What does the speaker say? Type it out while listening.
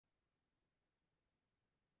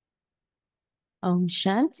Om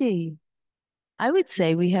Shanti. I would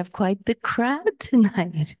say we have quite the crowd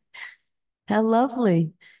tonight. How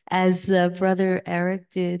lovely. As Brother Eric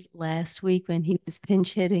did last week when he was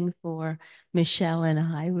pinch hitting for Michelle and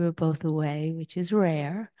I. We were both away, which is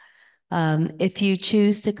rare. If you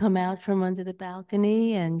choose to come out from under the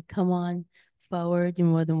balcony and come on forward, you're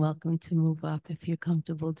more than welcome to move up if you're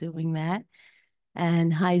comfortable doing that.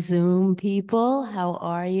 And hi, Zoom people. How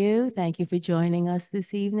are you? Thank you for joining us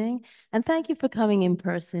this evening. And thank you for coming in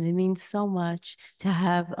person. It means so much to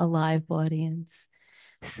have a live audience.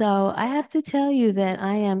 So I have to tell you that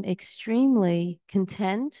I am extremely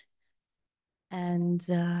content and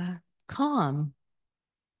calm.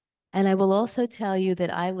 And I will also tell you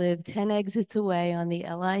that I live 10 exits away on the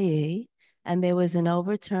LIE, and there was an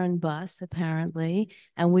overturned bus, apparently,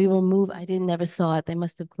 and we were moved. I didn't never saw it. They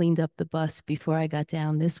must have cleaned up the bus before I got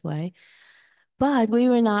down this way. But we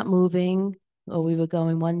were not moving, or we were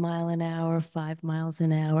going 1 mile an hour, 5 miles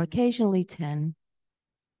an hour, occasionally 10.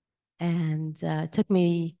 And it took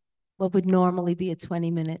me what would normally be a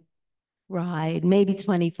 20-minute ride, maybe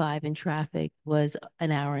 25 in traffic, was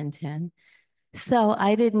an hour and 10. So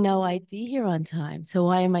I didn't know I'd be here on time. So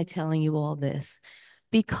why am I telling you all this?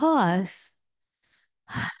 Because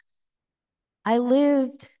I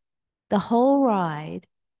lived the whole ride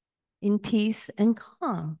in peace and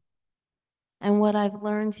calm. And what I've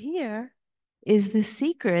learned here is the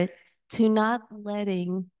secret to not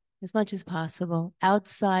letting, as much as possible,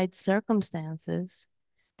 outside circumstances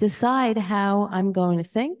decide how I'm going to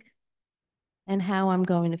think and how I'm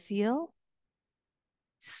going to feel.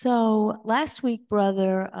 So last week,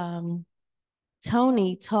 Brother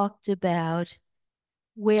Tony talked about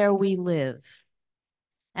where we live.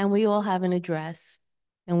 And we all have an address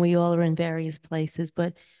and we all are in various places,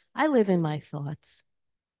 but I live in my thoughts.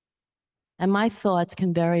 And my thoughts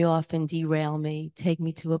can very often derail me, take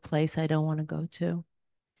me to a place I don't want to go to.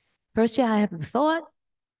 First, I have the thought,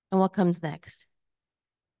 and what comes next?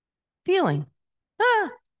 Feeling. Ah,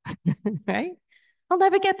 right? I'll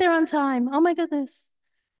never get there on time. Oh my goodness.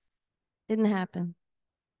 Didn't happen.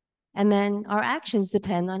 And then our actions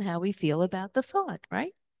depend on how we feel about the thought,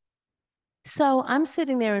 right? So I'm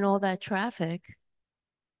sitting there in all that traffic,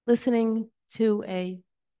 listening to a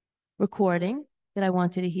recording that I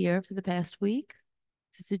wanted to hear for the past week,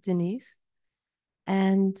 Sister Denise,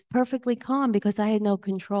 and perfectly calm because I had no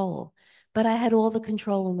control, but I had all the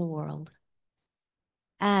control in the world.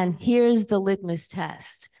 And here's the litmus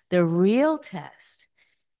test. The real test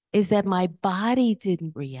is that my body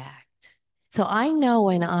didn't react. So I know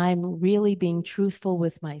when I'm really being truthful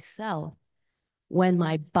with myself, when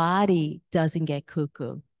my body doesn't get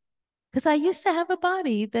cuckoo. Because I used to have a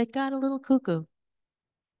body that got a little cuckoo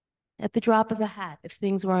at the drop of a hat if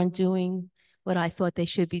things weren't doing what I thought they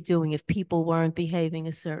should be doing, if people weren't behaving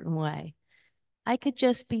a certain way. I could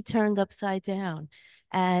just be turned upside down.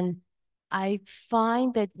 And I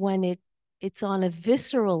find that when it's on a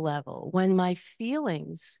visceral level, when my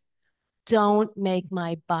feelings don't make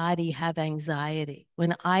my body have anxiety,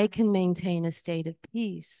 when I can maintain a state of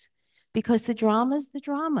peace, because the drama is the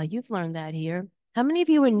drama. You've learned that here. How many of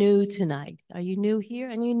you are new tonight? Are you new here?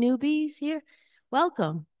 Any newbies here?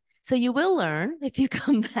 Welcome. So you will learn if you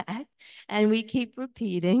come back, and we keep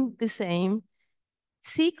repeating the same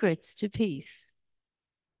secrets to peace.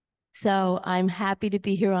 So I'm happy to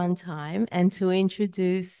be here on time and to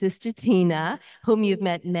introduce Sister Tina, whom you've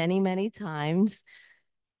met many, many times.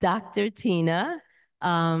 Dr. Tina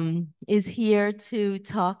is here to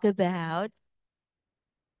talk about,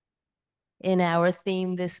 in our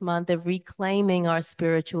theme this month, of reclaiming our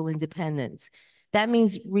spiritual independence. That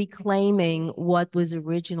means reclaiming what was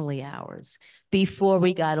originally ours before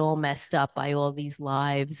we got all messed up by all these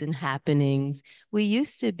lives and happenings. We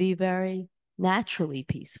used to be very naturally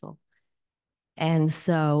peaceful. And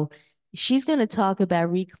so she's going to talk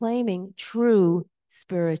about reclaiming true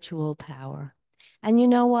spiritual power. And you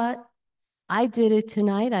know what? I did it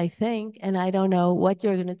tonight, I think, and I don't know what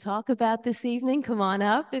you're going to talk about this evening. Come on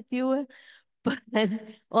up if you would. But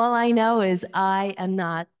all I know is I am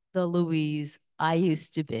not the Louise I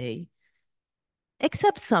used to be,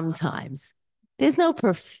 except sometimes. There's no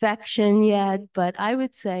perfection yet, but I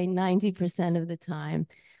would say 90% of the time,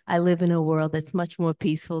 I live in a world that's much more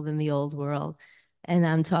peaceful than the old world. And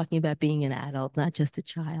I'm talking about being an adult, not just a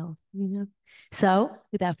child, you know? So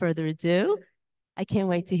without further ado, I can't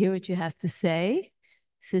wait to hear what you have to say.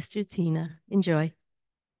 Sister Tina, enjoy.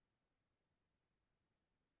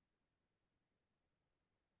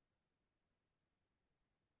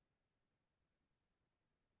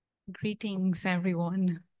 Greetings,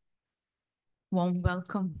 everyone. Warm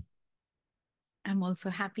welcome. I'm also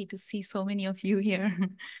happy to see so many of you here.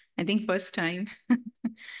 I think first time.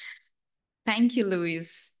 Thank you,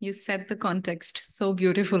 Louise. You set the context so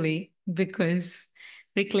beautifully because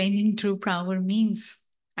reclaiming true power means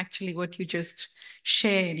actually what you just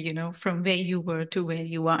shared, from where you were to where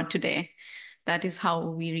you are today. That is how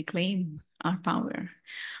we reclaim our power.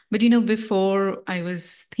 But before I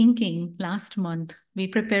was thinking last month, we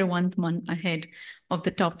prepare 1 month ahead of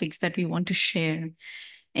the topics that we want to share.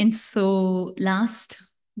 And so last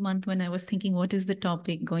month, when I was thinking, what is the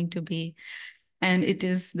topic going to be? And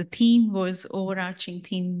the theme was overarching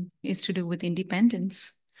theme is to do with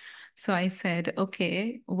independence. So I said,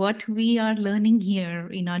 okay, what we are learning here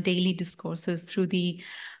in our daily discourses through the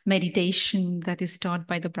meditation that is taught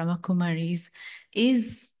by the Brahma Kumaris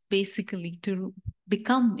is basically to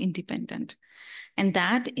become independent. And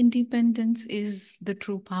that independence is the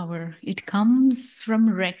true power. It comes from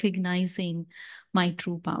recognizing my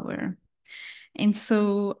true power. And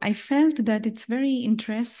so I felt that it's very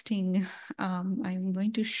interesting. I'm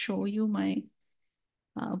going to show you my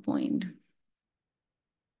PowerPoint.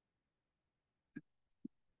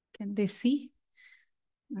 Can they see?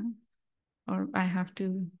 No? Or I have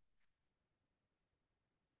to.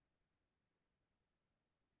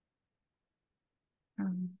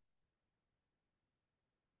 Um,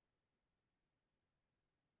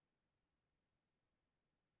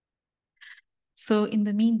 so in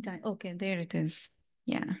the meantime, okay, there it is.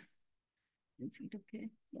 Yeah. Is it okay?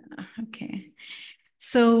 Yeah, okay.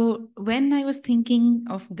 So when I was thinking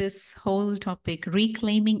of this whole topic,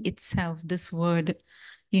 reclaiming itself, this word,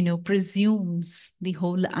 presumes the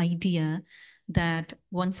whole idea that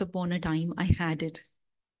once upon a time I had it,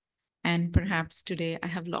 and perhaps today I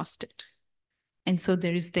have lost it. And so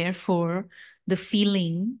there is therefore the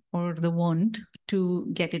feeling or the want to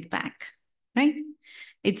get it back, right?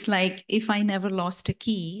 It's like if I never lost a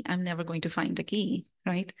key, I'm never going to find a key,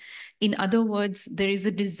 right? In other words, there is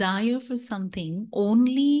a desire for something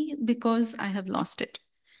only because I have lost it.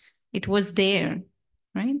 It was there,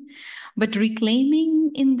 right? But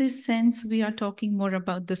reclaiming in this sense, we are talking more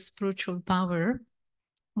about the spiritual power.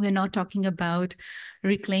 We're not talking about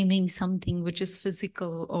reclaiming something which is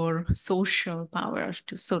physical or social power,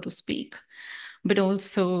 so to speak. But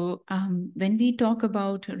also, when we talk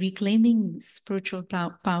about reclaiming spiritual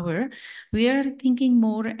power, we are thinking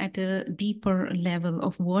more at a deeper level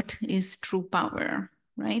of what is true power,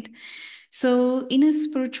 right? So, in a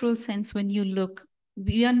spiritual sense, when you look,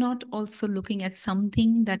 we are not also looking at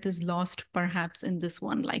something that is lost perhaps in this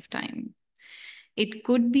one lifetime. It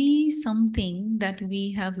could be something that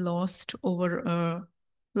we have lost over a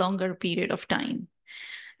longer period of time.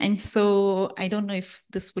 And so I don't know if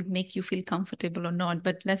this would make you feel comfortable or not,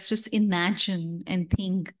 but let's just imagine and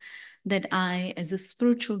think that I, as a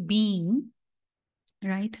spiritual being,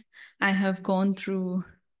 right, I have gone through,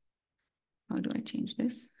 how do I change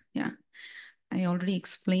this? Yeah. I already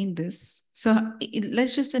explained this. So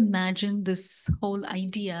let's just imagine this whole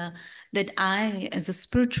idea that I, as a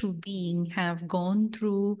spiritual being, have gone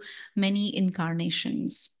through many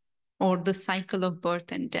incarnations or the cycle of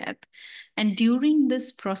birth and death. And during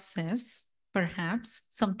this process, perhaps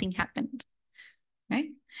something happened, right?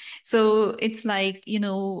 So it's like,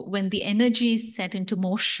 when the energy is set into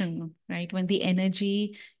motion, right? When the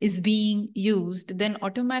energy is being used, then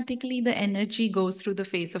automatically the energy goes through the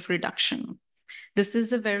phase of reduction. This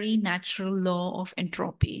is a very natural law of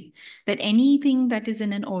entropy, that anything that is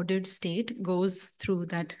in an ordered state goes through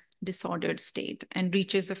that disordered state and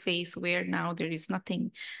reaches a phase where now there is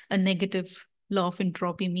nothing. A negative law of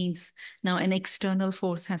entropy means now an external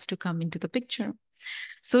force has to come into the picture.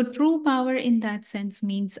 So, true power in that sense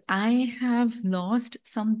means I have lost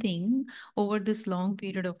something over this long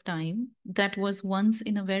period of time that was once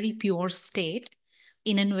in a very pure state,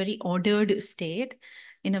 in a very ordered state,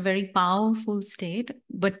 in a very powerful state.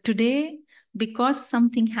 But today, because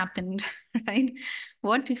something happened, right?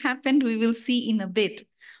 What happened, we will see in a bit.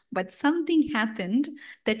 But something happened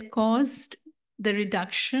that caused the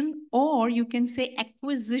reduction, or you can say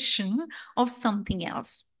acquisition of something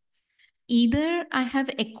else. Either I have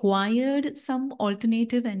acquired some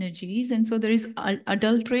alternative energies, and so there is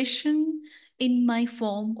adulteration in my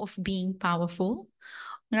form of being powerful,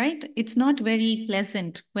 right? It's not very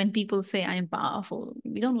pleasant when people say I am powerful.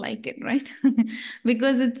 We don't like it, right?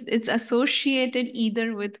 Because it's associated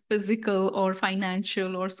either with physical or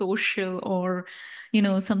financial or social or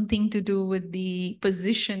something to do with the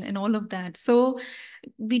position and all of that. So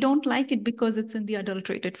we don't like it because it's in the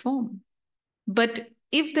adulterated form. But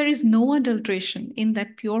if there is no adulteration in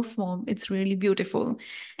that pure form, it's really beautiful.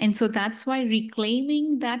 And so that's why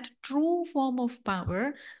reclaiming that true form of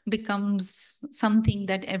power becomes something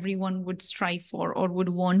that everyone would strive for or would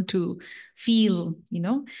want to feel,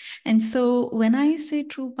 And so when I say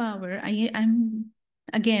true power, I'm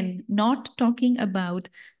again not talking about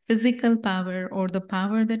physical power or the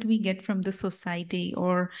power that we get from the society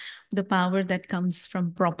or the power that comes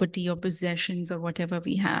from property or possessions or whatever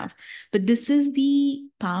we have. But this is the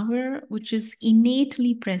power which is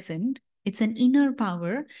innately present. It's an inner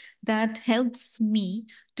power that helps me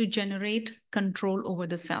to generate control over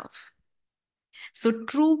the self. So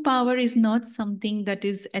true power is not something that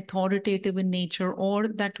is authoritative in nature or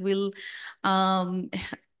um,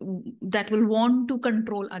 that will want to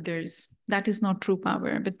control others. That is not true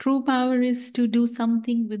power. But true power is to do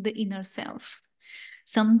something with the inner self,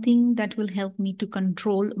 something that will help me to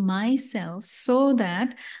control myself so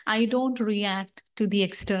that I don't react to the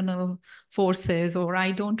external forces, or I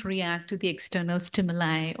don't react to the external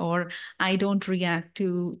stimuli, or I don't react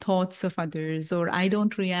to thoughts of others, or I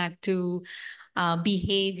don't react to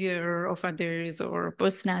behavior of others or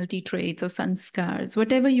personality traits or sanskars,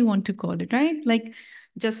 whatever you want to call it, right? Like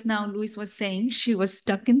just now, Louise was saying she was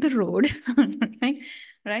stuck in the road, right?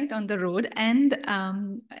 Right on the road, and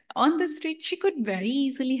on the street, she could very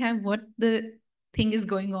easily have what the thing is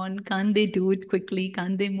going on. Can't they do it quickly?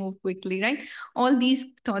 Can't they move quickly? Right? All these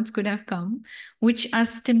thoughts could have come, which are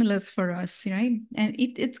stimulus for us, right? And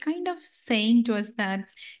it's kind of saying to us that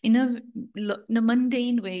in a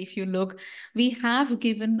mundane way, if you look, we have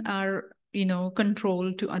given our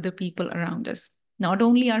control to other people around us, not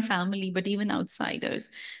only our family but even outsiders.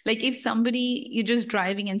 Like if somebody, you're just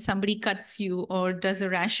driving and somebody cuts you or does a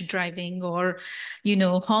rash driving or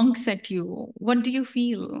honks at you, what do you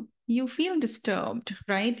feel? You feel disturbed,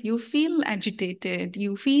 right? You feel agitated,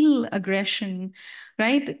 you feel aggression,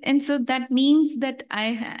 right? And so that means that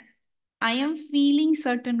I am feeling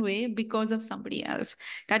certain way because of somebody else.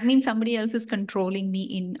 That means somebody else is controlling me,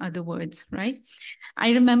 in other words, right?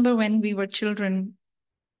 I remember when we were children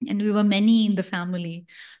and we were many in the family.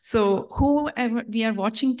 So whoever we are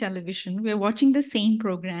watching television, we are watching the same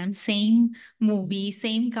program, same movie,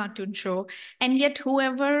 same cartoon show, and yet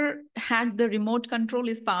whoever had the remote control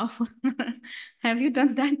is powerful. Have you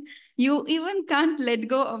done that? You even can't let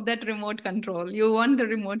go of that remote control. You want the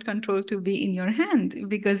remote control to be in your hand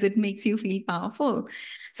because it makes you feel powerful.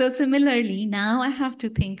 So similarly, now I have to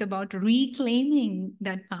think about reclaiming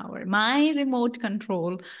that power. My remote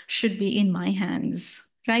control should be in my hands,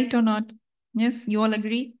 right or not? Yes, you all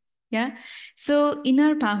agree? Yeah. So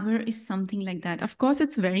inner power is something like that. Of course,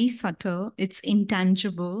 it's very subtle, it's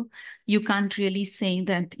intangible. You can't really say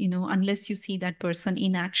that, unless you see that person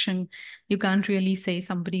in action, you can't really say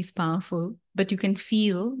somebody's powerful, but you can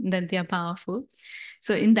feel that they are powerful.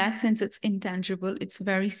 So in that sense, it's intangible, it's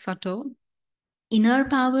very subtle. Inner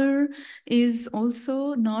power is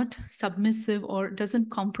also not submissive or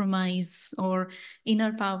doesn't compromise, or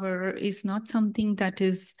inner power is not something that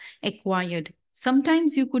is acquired.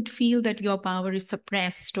 Sometimes you could feel that your power is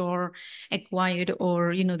suppressed or acquired,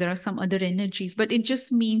 or there are some other energies, but it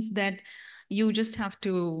just means that you just have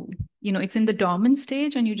to, it's in the dormant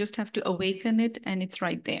stage and you just have to awaken it, and it's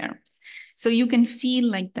right there. So you can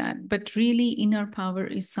feel like that, but really inner power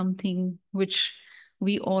is something which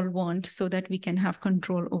we all want so that we can have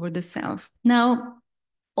control over the self. Now,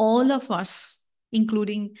 all of us,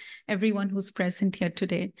 including everyone who's present here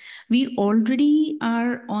today, we already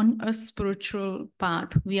are on a spiritual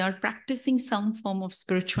path. We are practicing some form of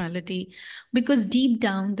spirituality because deep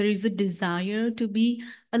down there is a desire to be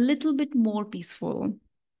a little bit more peaceful.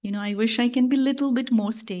 I wish I can be a little bit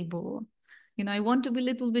more stable. I want to be a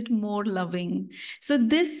little bit more loving. So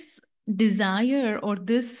this desire or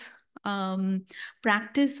this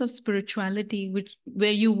practice of spirituality, which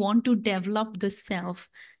where you want to develop the self,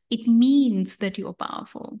 it means that you're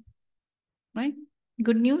powerful, right?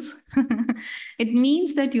 Good news. It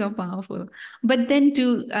means that you are powerful. But then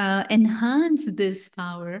to enhance this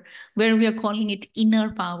power, where we are calling it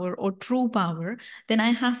inner power or true power, then I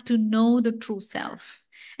have to know the true self.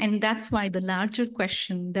 And that's why the larger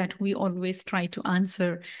question that we always try to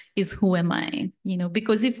answer is, who am I?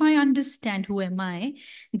 Because if I understand who am I,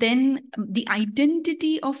 then the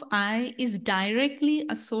identity of I is directly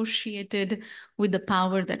associated with the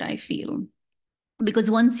power that I feel.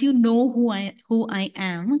 Because once you know who I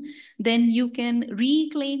am, then you can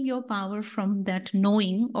reclaim your power from that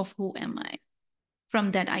knowing of who am I.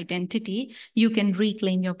 From that identity, you can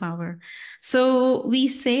reclaim your power. So we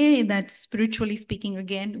say that, spiritually speaking,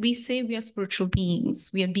 again, we say we are spiritual beings.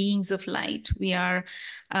 We are beings of light. We are,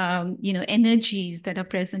 energies that are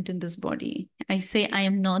present in this body. I say I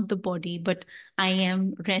am not the body, but I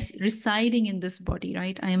am residing in this body,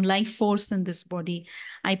 right? I am life force in this body.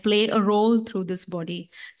 I play a role through this body.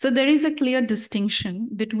 So there is a clear distinction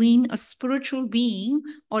between a spiritual being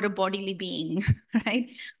or a bodily being, right?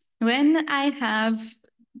 When I have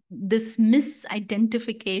this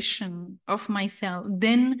misidentification of myself,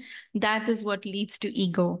 then that is what leads to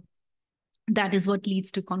ego. That is what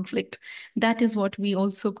leads to conflict. That is what we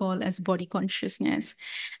also call as body consciousness.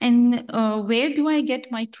 And where do I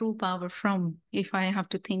get my true power from, if I have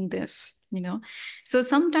to think this, so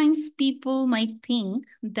sometimes people might think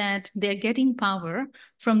that they're getting power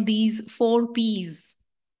from these 4 Ps.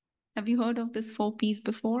 Have you heard of this 4 Ps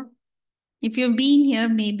before? If you've been here,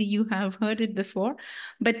 maybe you have heard it before.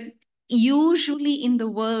 But usually in the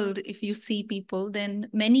world, if you see people, then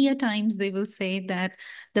many a times they will say that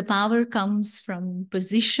the power comes from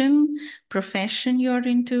position, profession you're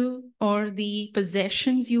into, or the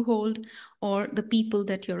possessions you hold, or the people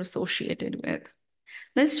that you're associated with.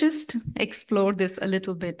 Let's just explore this a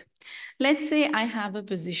little bit. Let's say I have a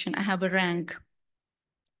position, I have a rank,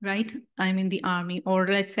 right? I'm in the army, or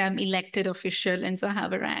let's say I'm elected official, and so I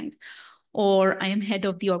have a rank, or I am head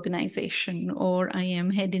of the organization, or I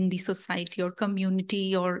am head in the society or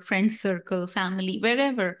community or friend circle, family,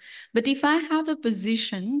 wherever. But if I have a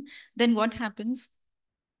position, then what happens?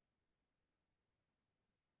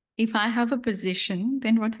 If I have a position,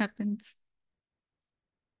 then what happens?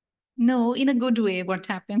 No, in a good way, what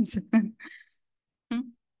happens?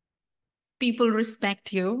 People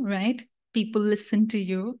respect you, right? People listen to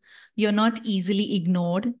you. You're not easily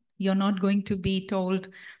ignored. You're not going to be told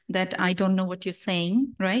that I don't know what you're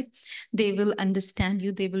saying, right? They will understand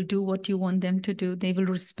you. They will do what you want them to do. They will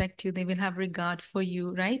respect you. They will have regard for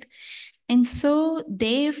you, right? And so,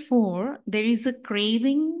 therefore, there is a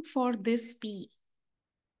craving for this P,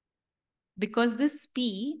 because this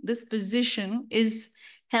P, this position, is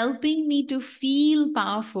helping me to feel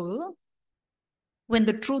powerful when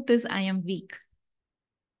the truth is I am weak,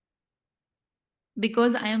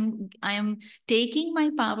 because I am taking my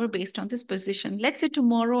power based on this position. Let's say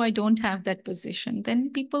tomorrow I don't have that position,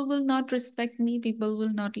 then people will not respect me, people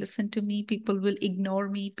will not listen to me, people will ignore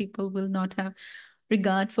me, people will not have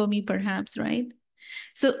regard for me, perhaps, right?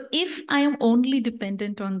 So if I am only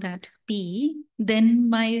dependent on that P, then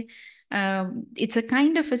my it's a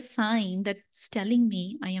kind of a sign that's telling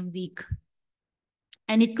me I am weak.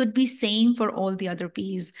 And it could be same for all the other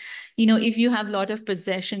P's. If you have a lot of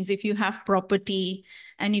possessions, if you have property,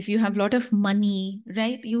 and if you have a lot of money,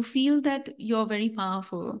 right, you feel that you're very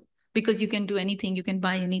powerful because you can do anything, you can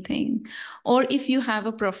buy anything. Or if you have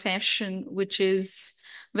a profession which is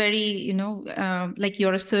very, like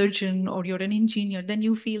you're a surgeon or you're an engineer, then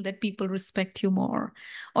you feel that people respect you more.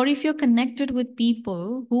 Or if you're connected with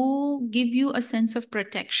people who give you a sense of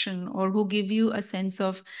protection, or who give you a sense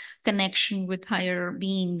of connection with higher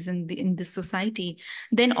beings in this society,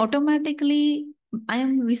 then automatically I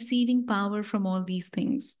am receiving power from all these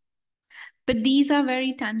things. But these are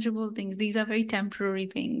very tangible things, these are very temporary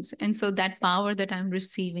things. And so that power that I'm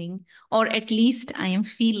receiving, or at least I am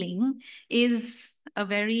feeling, is a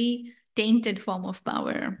very tainted form of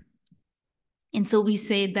power. And so we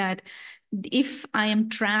say that if I am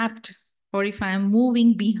trapped, or if I am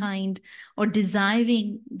moving behind or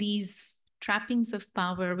desiring these trappings of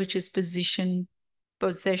power, which is position,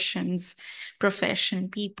 possessions, profession,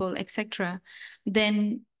 people, etc.,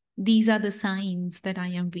 then these are the signs that I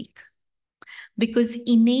am weak. Because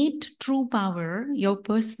innate true power, your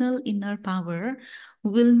personal inner power,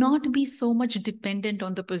 will not be so much dependent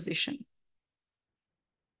on the position.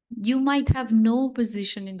 You might have no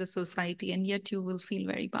position in the society, and yet you will feel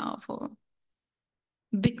very powerful,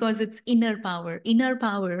 because it's inner power. Inner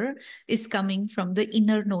power is coming from the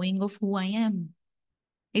inner knowing of who I am.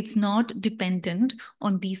 It's not dependent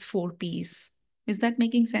on these 4 Ps. Is that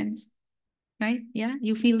making sense? Right? Yeah,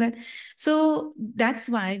 you feel that? So that's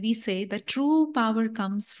why we say that true power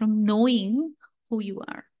comes from knowing who you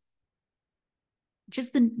are.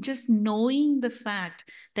 Just knowing the fact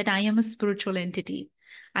that I am a spiritual entity.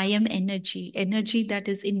 I am energy, energy that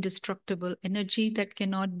is indestructible, energy that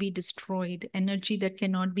cannot be destroyed, energy that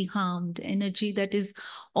cannot be harmed, energy that is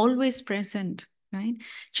always present, right?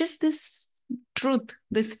 Just this truth,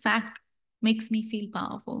 this fact makes me feel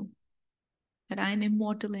powerful, that I am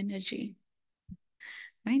immortal energy,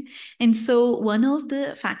 right? And so one of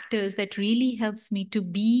the factors that really helps me to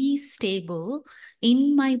be stable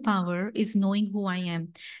in my power is knowing who I am.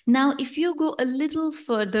 Now, if you go a little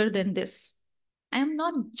further than this, I am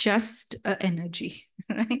not just an energy,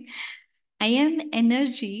 right? I am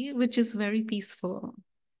energy which is very peaceful.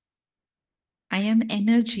 I am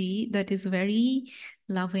energy that is very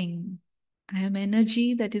loving. I am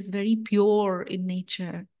energy that is very pure in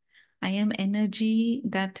nature. I am energy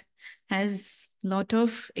that has a lot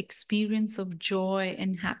of experience of joy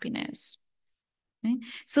and happiness. Right?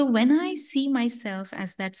 So when I see myself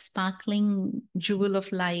as that sparkling jewel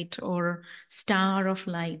of light or star of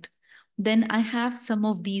light, then I have some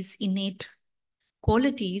of these innate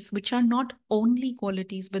qualities, which are not only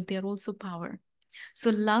qualities, but they're also power.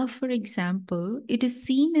 So love, for example, it is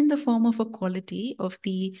seen in the form of a quality of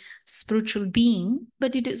the spiritual being,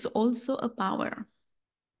 but it is also a power.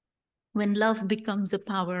 When love becomes a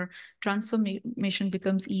power, transformation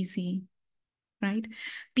becomes easy, right?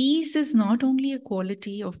 Peace is not only a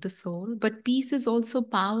quality of the soul, but peace is also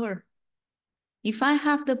power. If I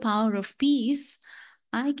have the power of peace,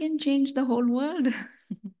 I can change the whole world.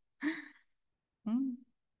 Hmm.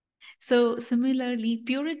 So, similarly,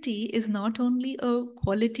 purity is not only a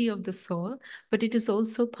quality of the soul, but it is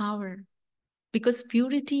also power, because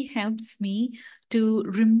purity helps me to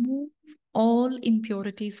remove all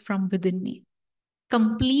impurities from within me,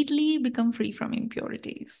 completely become free from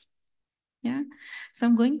impurities. Yeah. So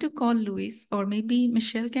I'm going to call Luis, or maybe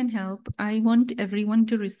Michelle can help. I want everyone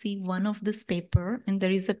to receive one of this paper, and there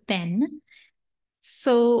is a pen.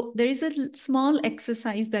 So there is a small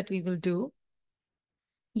exercise that we will do.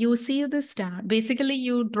 You see the star. Basically,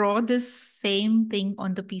 you draw this same thing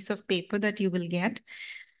on the piece of paper that you will get.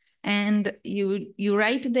 And you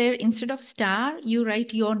write there, instead of star, you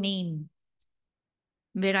write your name.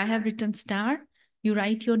 Where I have written star, you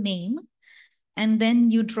write your name. And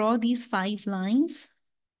then you draw these 5 lines,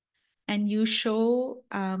 and you show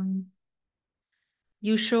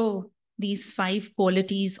these 5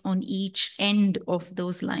 qualities on each end of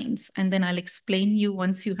those lines. And then I'll explain you,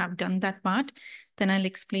 once you have done that part, then I'll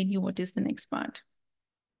explain you what is the next part.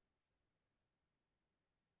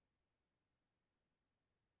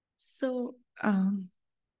 So,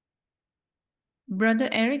 Brother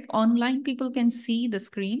Eric, online people can see the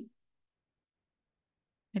screen.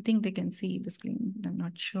 I think they can see the screen. I'm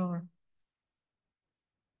not sure.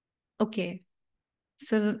 Okay.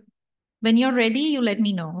 So when you're ready, you let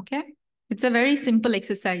me know, okay? It's a very simple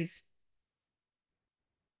exercise.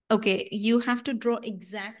 Okay, you have to draw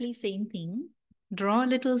exactly same thing. Draw a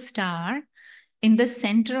little star. In the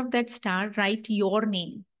center of that star, write your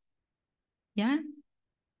name. Yeah,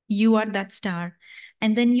 you are that star.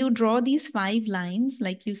 And then you draw these 5 lines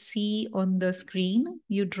like you see on the screen.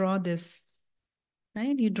 You draw this,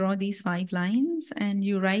 right? You draw these 5 lines and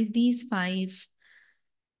you write these 5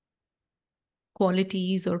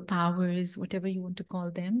 qualities or powers, whatever you want to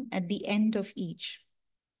call them, at the end of each.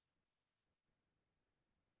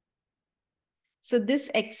 So this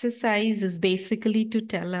exercise is basically to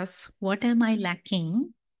tell us, what am I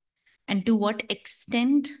lacking and to what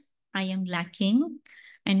extent I am lacking,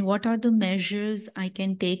 and what are the measures I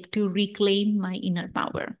can take to reclaim my inner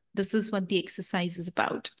power. This is what the exercise is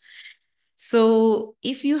about. So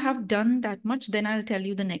if you have done that much, then I'll tell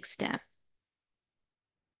you the next step.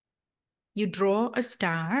 You draw a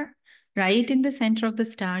star, right in the center of the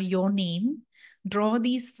star, your name. Draw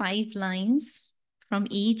these 5 lines from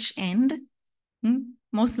each end.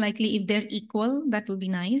 Most likely, if they're equal, that will be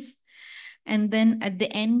nice. And then at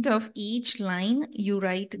the end of each line, you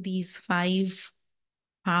write these 5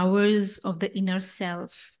 powers of the inner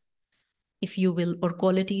self, if you will, or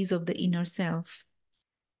qualities of the inner self.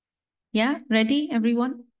 Yeah, ready,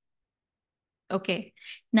 everyone? Okay.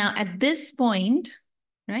 Now, at this point,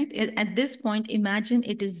 right, at this point, imagine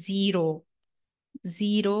it is 0,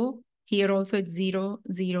 0. Here also it's 0,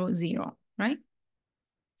 0, 0, right?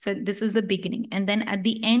 So this is the beginning. And then at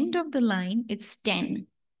the end of the line, it's 10.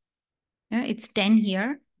 Yeah, it's 10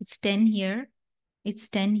 here, it's 10 here, it's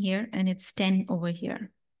 10 here, and it's 10 over here.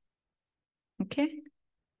 Okay,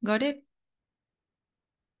 got it?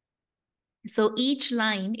 So each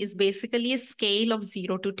line is basically a scale of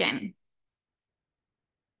 0 to 10.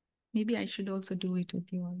 Maybe I should also do it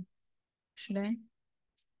with you all. Should I?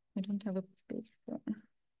 I don't have a paper.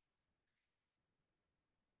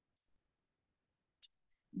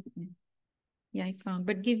 Yeah, I found,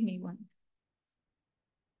 but give me one.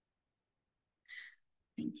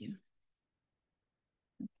 Thank you.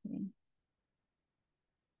 Okay.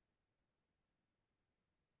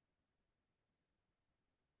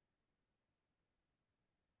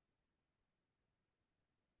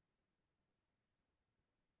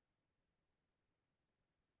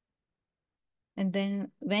 And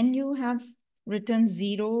then when you have written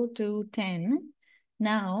 0 to 10,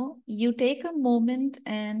 now you take a moment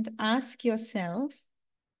and ask yourself,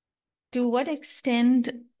 to what extent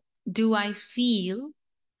do I feel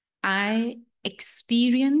I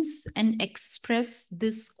experience and express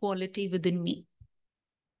this quality within me?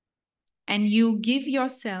 and you give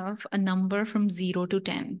yourself a number from 0 to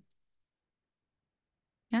 10.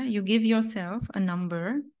 Yeah, you give yourself a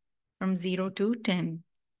number from 0 to 10.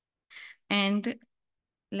 And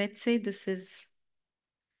let's say this is,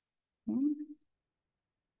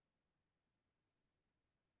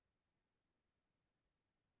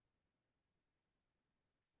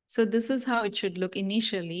 so this is how it should look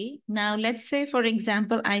initially. Now, let's say, for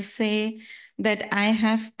example, I say that I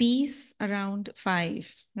have peace around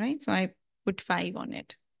 5, right? So I put 5 on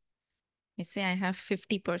it. I say I have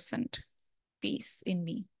 50% peace in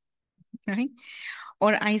me, right?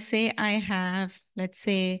 Or I say I have, let's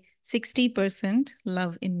say, 60%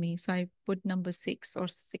 love in me. So I put number 6 or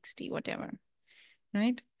 60, whatever,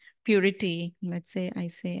 right? Purity, let's say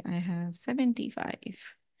I have 75.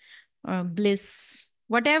 Bliss,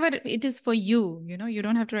 whatever it is for you, you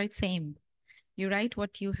don't have to write same. You write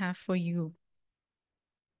what you have for you.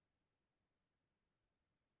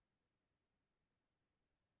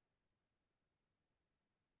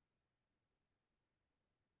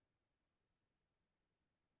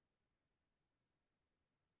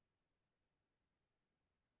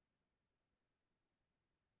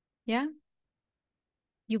 Yeah.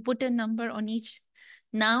 You put a number on each.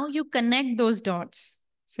 Now you connect those dots.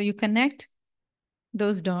 So you connect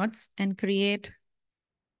those dots and create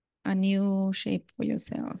a new shape for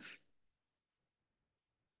yourself.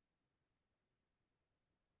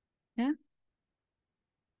 Yeah.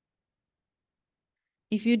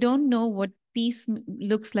 If you don't know what peace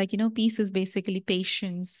looks like, peace is basically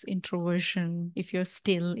patience, introversion. If you're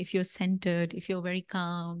still, if you're centered, if you're very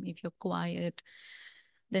calm, if you're quiet,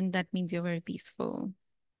 then that means you're very peaceful.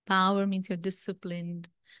 Power means you're disciplined,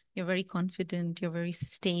 you're very confident, you're very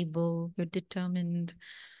stable, you're determined,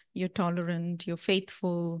 you're tolerant, you're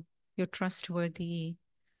faithful, you're trustworthy.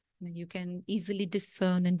 You can easily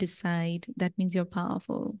discern and decide. That means you're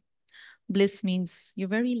powerful. Bliss means you're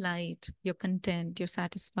very light, you're content, you're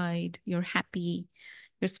satisfied, you're happy,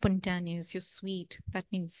 you're spontaneous, you're sweet. That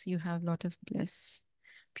means you have a lot of bliss.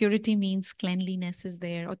 Purity means cleanliness is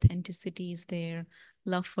there, authenticity is there,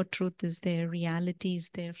 love for truth is there, reality is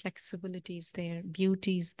there, flexibility is there,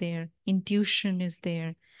 beauty is there, intuition is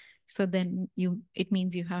there. So then it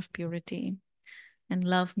means you have purity. And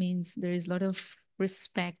love means there is a lot of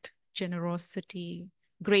respect, generosity,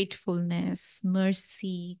 gratefulness,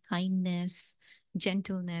 mercy, kindness,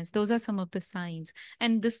 gentleness. Those are some of the signs.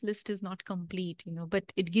 And this list is not complete, but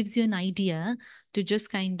it gives you an idea to just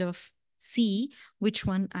kind of see which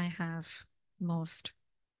one I have most,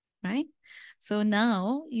 right? So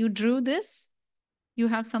now you drew this, you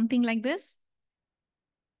have something like this.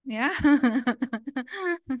 Yeah.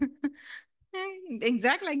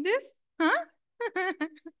 Exact like this. Huh?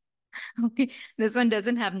 Okay, this one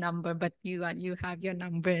doesn't have number, but you have your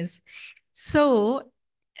numbers. So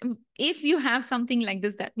if you have something like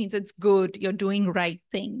this, that means it's good. You're doing right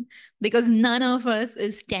thing, because none of us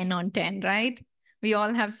is 10 on 10, right? We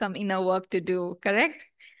all have some inner work to do, correct?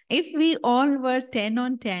 If we all were 10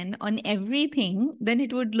 on 10 on everything, then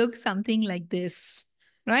it would look something like this,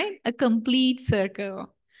 right? A complete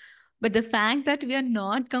circle. But the fact that we are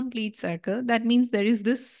not complete circle, that means there is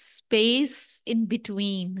this space in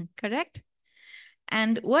between, correct?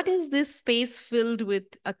 And what is this space filled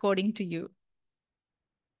with according to you?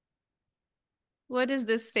 What is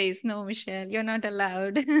this space? No, Michelle, you're not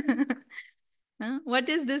allowed. Huh? What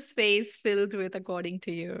is this space filled with according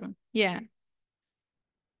to you? Yeah.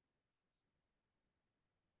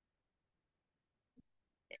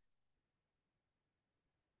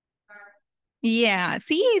 Yeah,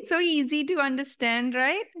 see, it's so easy to understand,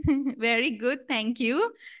 right? Very good, thank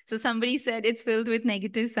you. So somebody said it's filled with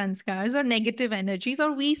negative sanskars or negative energies,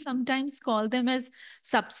 or we sometimes call them as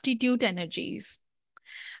substitute energies.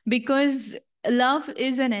 Because love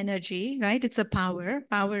is an energy, right? It's a power.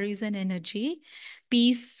 Power is an energy.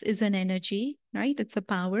 Peace is an energy, right? It's a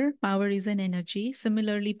power. Power is an energy.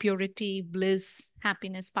 Similarly, purity, bliss,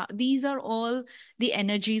 happiness, power. These are all the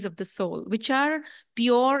energies of the soul, which are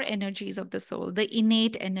pure energies of the soul, the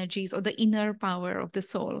innate energies or the inner power of the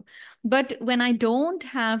soul. But when I don't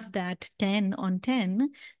have that 10 on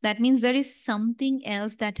 10, that means there is something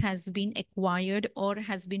else that has been acquired or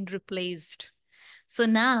has been replaced. So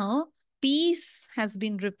now peace has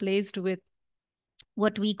been replaced with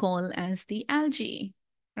what we call as the algae,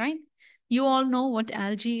 right? You all know what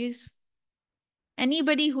algae is.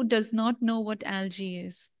 Anybody who does not know what algae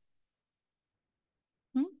is?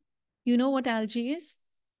 Hmm? You know what algae is?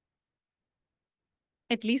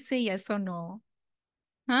 At least say yes or no.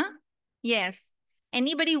 Huh? Yes.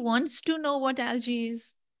 Anybody wants to know what algae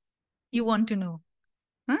is? You want to know?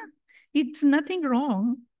 Huh? It's nothing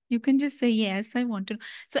wrong. You can just say, yes, I want to.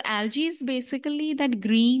 So algae is basically that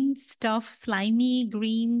green stuff, slimy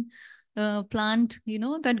green plant,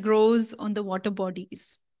 that grows on the water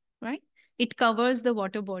bodies, right? It covers the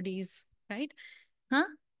water bodies, right? Huh?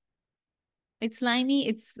 It's slimy.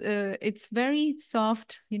 It's very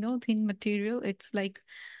soft, thin material. It's like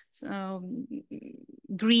um,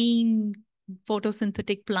 green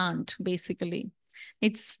photosynthetic plant, basically.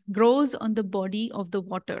 It's grows on the body of the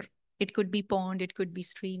water. It could be pond, it could be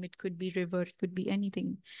stream, it could be river, it could be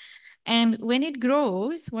anything. And when it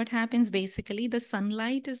grows, what happens basically, the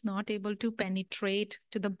sunlight is not able to penetrate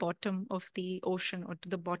to the bottom of the ocean or to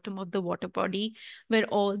the bottom of the water body where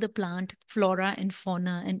all the plant flora and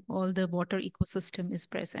fauna and all the water ecosystem is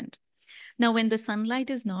present. Now, when the sunlight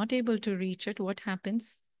is not able to reach it, what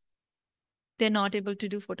happens? They're not able to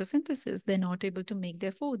do photosynthesis. They're not able to make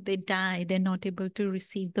their food. They die. They're not able to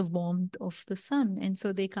receive the warmth of the sun. And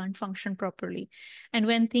so they can't function properly. And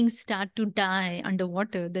when things start to die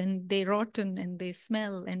underwater, then they rotten and they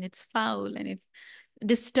smell and it's foul and it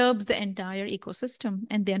disturbs the entire ecosystem.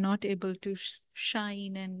 And they're not able to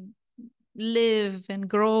shine and live and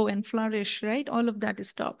grow and flourish, right? All of that is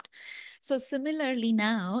stopped. So similarly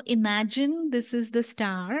now, imagine this is the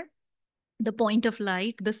star, the point of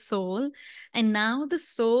light, the soul, and now the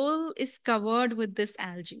soul is covered with this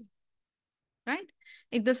algae, right?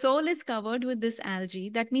 If the soul is covered with this algae,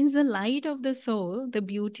 that means the light of the soul, the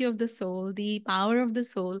beauty of the soul, the power of the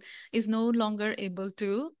soul is no longer able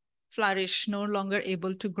to flourish, no longer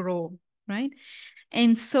able to grow, right?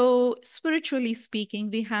 And so spiritually speaking,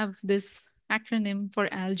 we have this acronym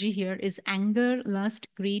for algae here is anger, lust,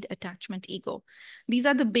 greed, attachment, ego. These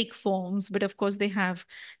are the big forms, but of course they have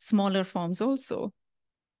smaller forms also.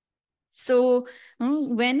 So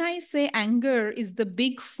when I say anger is the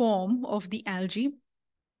big form of the algae,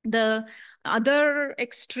 the other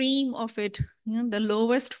extreme of it, the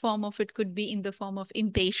lowest form of it could be in the form of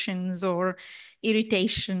impatience or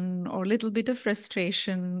irritation or a little bit of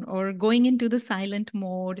frustration or going into the silent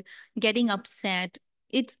mode, getting upset.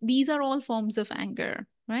 These are all forms of anger,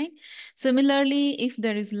 right? Similarly, if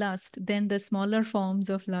there is lust, then the smaller forms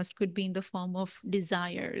of lust could be in the form of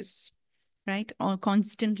desires, right? Or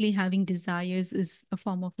constantly having desires is a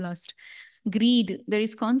form of lust. Greed, there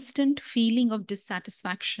is constant feeling of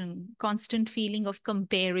dissatisfaction, constant feeling of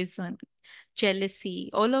comparison, jealousy.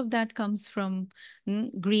 All of that comes from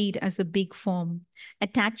greed as a big form.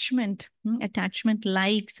 Attachment,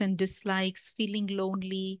 likes and dislikes, feeling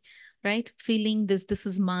lonely, right? Feeling this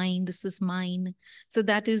is mine, this is mine. So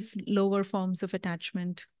that is lower forms of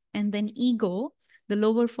attachment. And then ego, the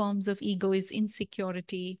lower forms of ego is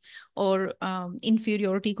insecurity or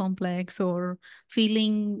inferiority complex or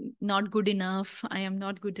feeling not good enough. I am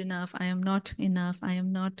not good enough. I am not enough. I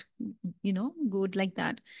am not, good, like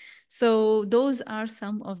that. So those are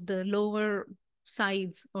some of the lower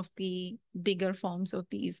sides of the bigger forms of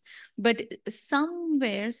these. But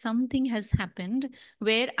somewhere something has happened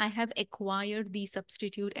where I have acquired these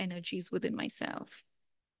substitute energies within myself.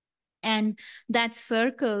 And that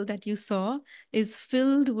circle that you saw is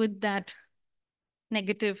filled with that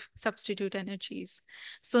negative substitute energies.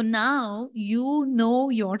 So now you know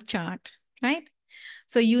your chart, right?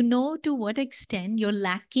 So you know to what extent you're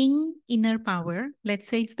lacking inner power. Let's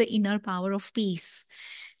say it's the inner power of peace.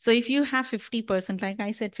 So if you have 50%, like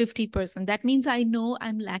I said, 50%, that means I know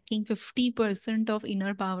I'm lacking 50% of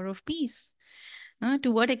inner power of peace.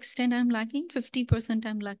 To what extent I'm lacking? 50%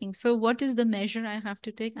 I'm lacking. So what is the measure I have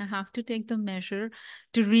to take? I have to take the measure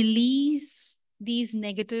to release these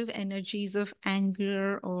negative energies of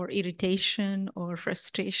anger or irritation or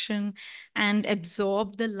frustration and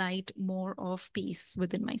absorb the light more of peace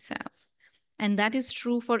within myself. And that is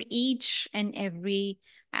true for each and every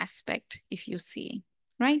aspect, if you see,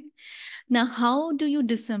 right? Now, how do you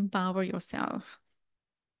disempower yourself?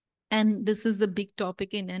 And this is a big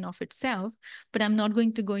topic in and of itself, but I'm not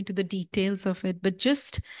going to go into the details of it. But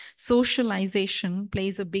just socialization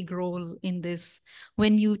plays a big role in this.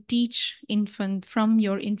 When you teach infant from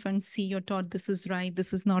your infancy, you're taught this is right,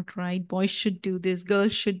 this is not right. Boys should do this,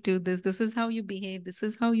 girls should do this. This is how you behave, this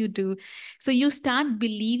is how you do. So you start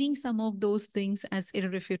believing some of those things as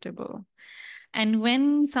irrefutable. And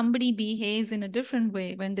when somebody behaves in a different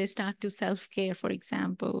way, when they start to self-care, for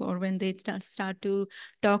example, or when they start to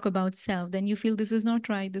talk about self, then you feel this is not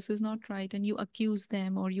right, this is not right, and you accuse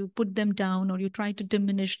them, or you put them down, or you try to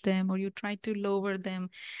diminish them, or you try to lower them.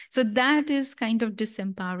 So that is kind of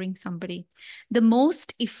disempowering somebody. The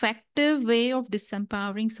most effective way of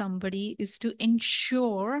disempowering somebody is to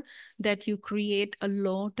ensure that you create a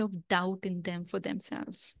lot of doubt in them for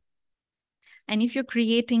themselves. And if you're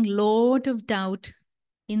creating a lot of doubt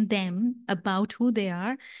in them about who they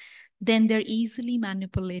are, then they're easily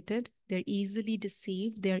manipulated, they're easily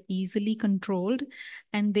deceived, they're easily controlled,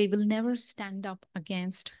 and they will never stand up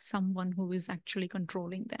against someone who is actually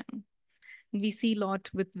controlling them. We see a lot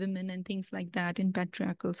with women and things like that in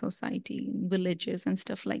patriarchal society, in villages and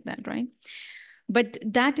stuff like that, right? But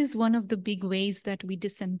that is one of the big ways that we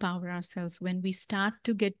disempower ourselves, when we start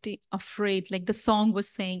to get afraid, like the song was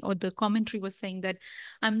saying, or the commentary was saying, that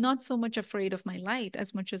I'm not so much afraid of my light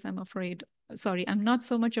as much as I'm afraid, sorry, I'm not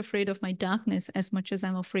so much afraid of my darkness as much as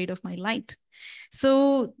I'm afraid of my light.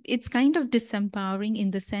 So it's kind of disempowering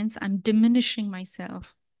in the sense I'm diminishing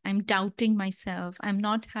myself. I'm doubting myself. I'm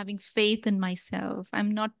not having faith in myself.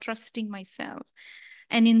 I'm not trusting myself.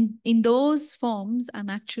 And in those forms, I'm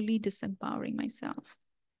actually disempowering myself.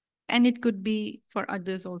 And it could be for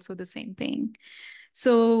others also the same thing.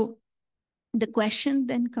 So the question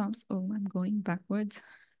then comes, oh, I'm going backwards.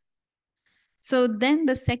 So then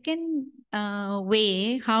the second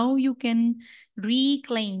way how you can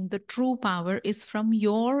reclaim the true power is from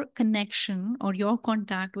your connection or your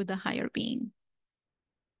contact with the higher being.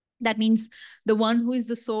 That means the one who is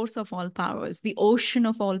the source of all powers, the ocean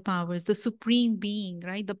of all powers, the supreme being,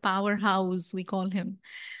 right? The powerhouse, we call him.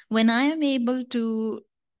 When I am able to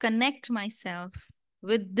connect myself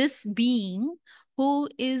with this being who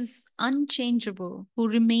is unchangeable, who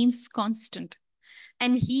remains constant,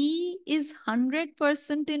 and he is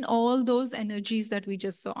 100% in all those energies that we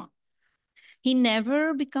just saw. He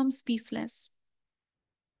never becomes peaceless.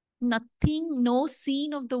 Nothing, no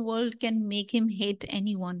scene of the world can make him hate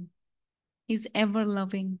anyone. He's ever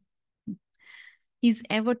loving. He's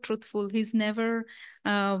ever truthful. He's never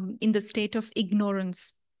in the state of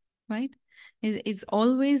ignorance, right? He's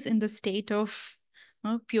always in the state of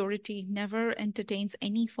purity, never entertains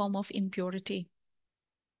any form of impurity,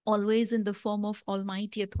 always in the form of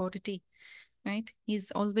almighty authority, right?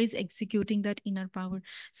 He's always executing that inner power.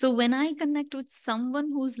 So when I connect with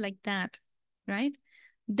someone who's like that, right,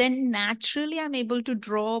 then naturally I'm able to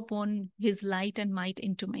draw upon his light and might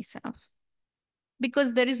into myself,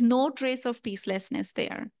 because there is no trace of peacelessness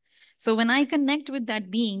there. So when I connect with that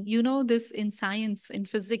being, you know, this in science, in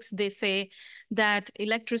physics, they say that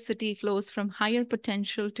electricity flows from higher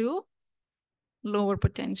potential to lower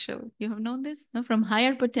potential. You have known this? No? From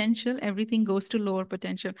higher potential, everything goes to lower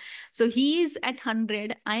potential. So he is at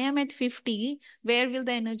 100, I am at 50. Where will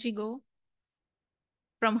the energy go?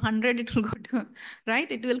 From 100, it will go to,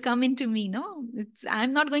 right? It will come into me. No,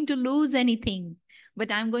 I'm not going to lose anything,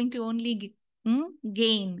 but I'm going to only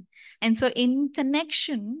gain. And so in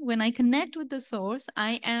connection, when I connect with the source,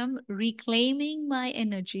 I am reclaiming my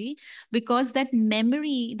energy, because that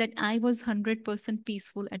memory that I was 100%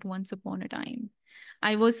 peaceful at once upon a time.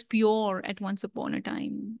 I was pure at once upon a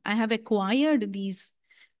time. I have acquired these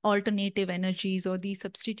alternative energies or these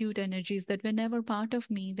substitute energies that were never part of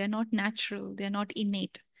me. They're not natural, they're not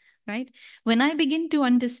innate, right? When I begin to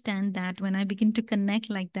understand that, when I begin to connect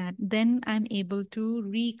like that, then I'm able to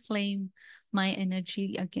reclaim my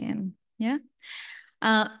energy again. Yeah.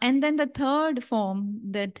 And then the third form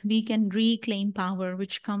that we can reclaim power,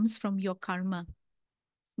 which comes from your karma.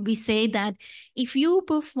 We say that if you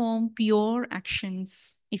perform pure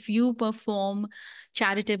actions, if you perform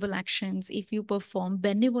charitable actions, if you perform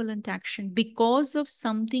benevolent action because of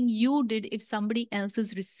something you did, if somebody else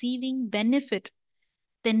is receiving benefit,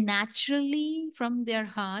 then naturally from their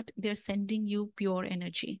heart, they're sending you pure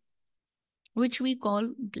energy, which we call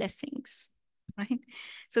blessings, right?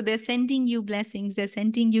 So they're sending you blessings, they're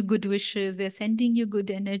sending you good wishes, they're sending you good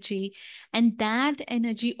energy. And that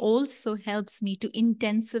energy also helps me to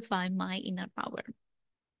intensify my inner power.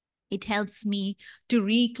 It helps me to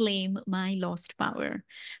reclaim my lost power.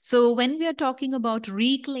 So when we are talking about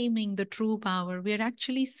reclaiming the true power, we're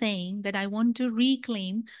actually saying that I want to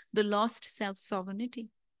reclaim the lost self-sovereignty,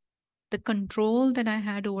 the control that I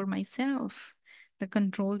had over myself, the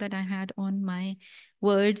control that I had on my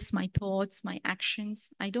words, my thoughts, my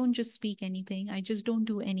actions. I don't just speak anything. I just don't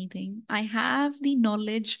do anything. I have the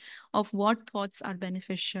knowledge of what thoughts are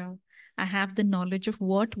beneficial. I have the knowledge of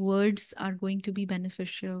what words are going to be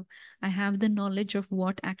beneficial. I have the knowledge of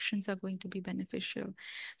what actions are going to be beneficial.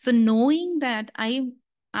 So knowing that I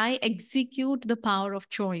execute the power of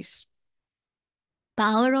choice,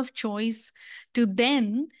 to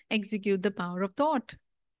then execute the power of thought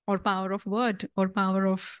or power of word or power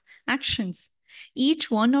of actions.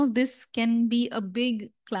 Each one of this can be a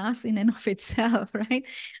big class in and of itself, right?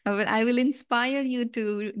 But I will inspire you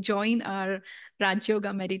to join our Raj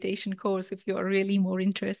Yoga meditation course if you're really more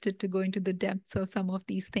interested to go into the depths of some of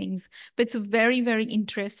these things. But it's very, very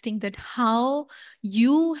interesting that how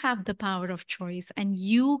you have the power of choice and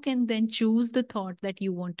you can then choose the thought that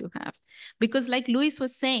you want to have. Because like Louis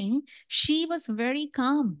was saying, she was very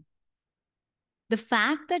calm. The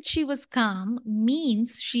fact that she was calm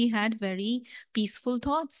means she had very peaceful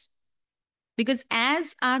thoughts. Because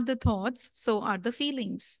as are the thoughts, so are the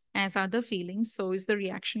feelings. As are the feelings, so is the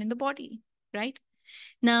reaction in the body, right?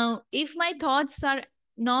 Now, if my thoughts are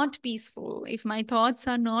not peaceful, if my thoughts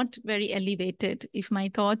are not very elevated, if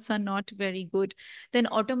my thoughts are not very good, then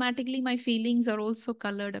automatically my feelings are also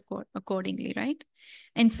colored accordingly, right?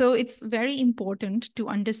 And so it's very important to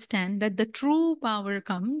understand that the true power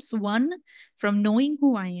comes, one, from knowing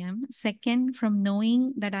who I am, second, from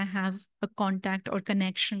knowing that I have a contact or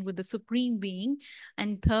connection with the Supreme Being,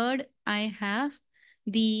 and third, I have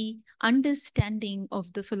the understanding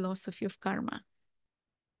of the philosophy of karma,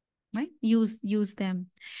 right? Use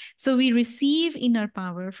them. So we receive inner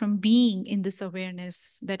power from being in this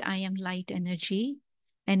awareness that I am light energy,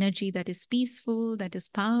 energy that is peaceful, that is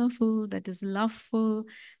powerful, that is loveful,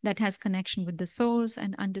 that has connection with the source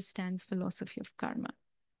and understands philosophy of karma.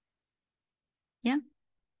 Yeah.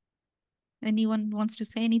 Anyone wants to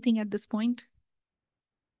say anything at this point?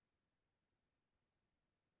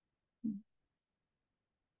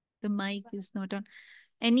 The mic is not on.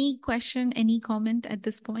 Any question, any comment at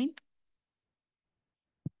this point?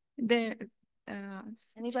 There.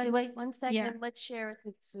 Anybody? Wait 1 second. Yeah. Let's share it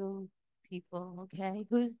with Zoom people. Okay.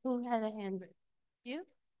 Who had a hand raised? You?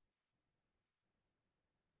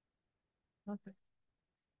 Okay.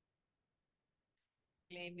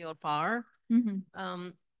 Claim your power. Mm-hmm.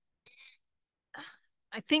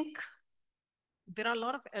 I think there are a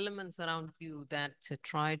lot of elements around you that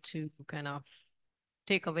try to kind of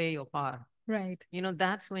take away your power. Right.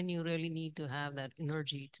 That's when you really need to have that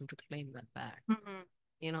energy to reclaim that back.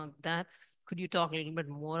 Could you talk a little bit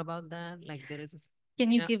more about that? Like there is,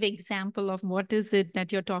 Can you give example of what is it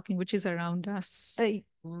that you're talking, which is around us? Like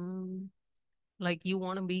you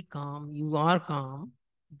want to be calm, you are calm,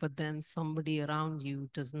 but then somebody around you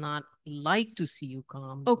does not like to see you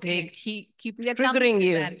calm. Okay. They keep We are triggering coming to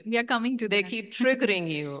you. that. We are coming to They that. keep triggering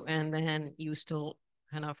you, and then you still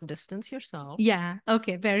kind of distance yourself. Yeah.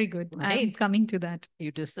 Okay. Very good. I'm Right. coming to that.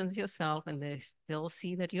 You distance yourself, and they still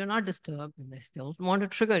see that you're not disturbed, and they still want to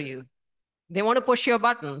trigger you. They want to push your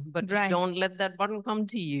button, but Right. don't let that button come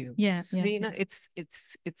to you. Yeah. So, Yeah.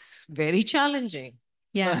 it's very challenging.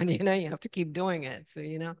 Yeah. But you have to keep doing it. So,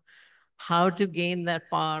 how to gain that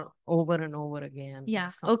power over and over again. Yeah.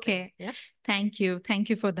 Something. Okay. Yeah. Thank you. Thank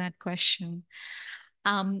you for that question.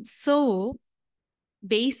 So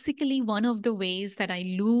basically, one of the ways that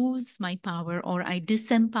I lose my power or I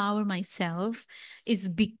disempower myself is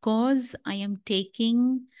because I am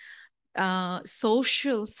taking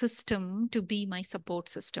social system to be my support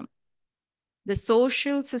system. The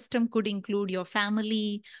social system could include your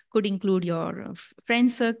family, could include your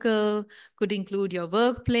friend circle, could include your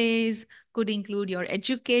workplace, could include your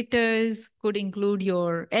educators, could include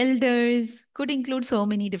your elders, could include so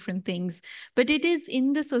many different things. But it is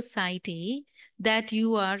in the society that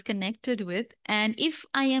you are connected with. And if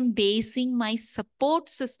I am basing my support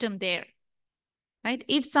system there, right?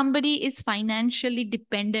 If somebody is financially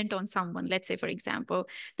dependent on someone, let's say, for example,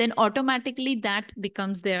 then automatically that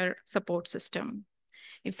becomes their support system.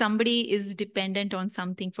 If somebody is dependent on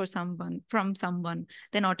something from someone,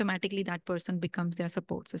 then automatically that person becomes their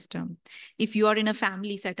support system. If you are in a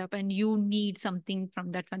family setup and you need something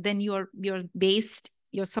from that one, then your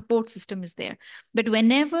support system is there. But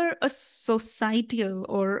whenever a societal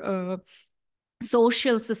or a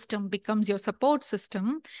social system becomes your support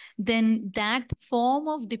system, then that form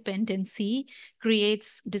of dependency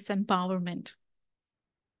creates disempowerment.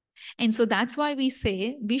 And so that's why we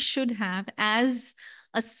say we should have, as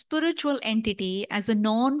a spiritual entity, as a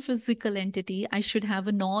non-physical entity, I should have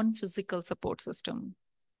a non-physical support system.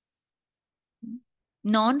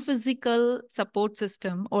 Non-physical support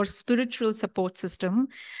system or spiritual support system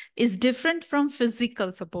is different from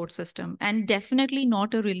physical support system and definitely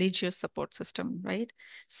not a religious support system, right?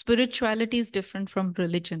 Spirituality is different from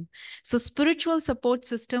religion. So spiritual support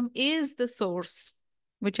system is the source,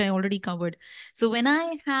 which I already covered. So when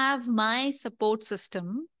I have my support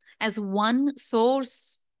system as one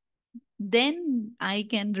source, then I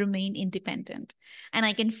can remain independent and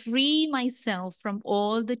I can free myself from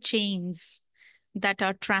all the chains that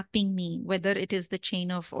are trapping me, whether it is the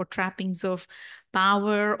chain of or trappings of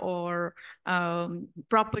power or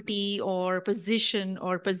property or position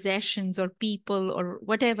or possessions or people or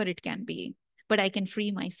whatever it can be. But I can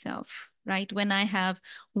free myself, right? When I have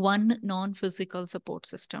one non-physical support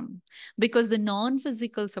system, because the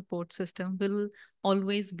non-physical support system will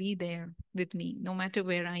always be there with me, no matter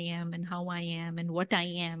where I am and how I am and what I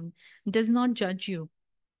am, does not judge you,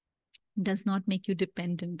 does not make you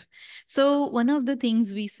dependent. So one of the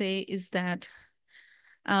things we say is that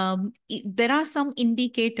there are some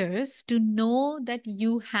indicators to know that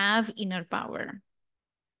you have inner power.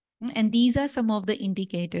 And these are some of the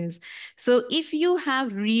indicators. So if you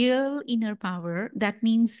have real inner power, that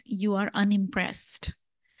means you are unimpressed.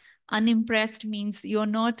 Unimpressed means you're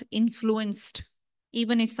not influenced.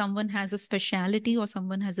 Even if someone has a speciality or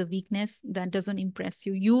someone has a weakness, that doesn't impress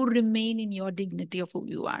you. You remain in your dignity of who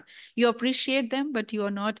you are. You appreciate them, but you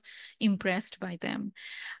are not impressed by them.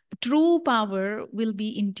 True power will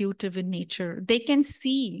be intuitive in nature. They can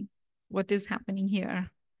see what is happening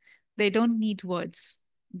here. They don't need words.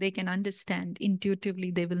 They can understand intuitively,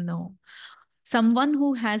 they will know. Someone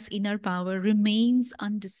who has inner power remains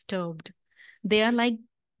undisturbed. They are like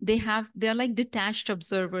they're like detached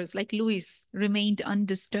observers, like Louis remained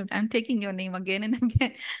undisturbed. I'm taking your name again and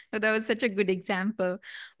again. But that was such a good example.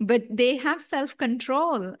 But they have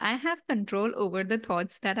self-control. I have control over the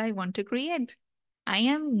thoughts that I want to create. I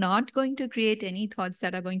am not going to create any thoughts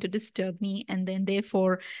that are going to disturb me and then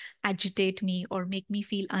therefore agitate me or make me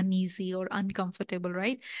feel uneasy or uncomfortable,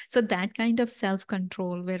 right? So that kind of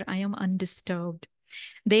self-control where I am undisturbed.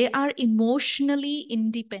 They are emotionally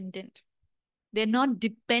independent. They're not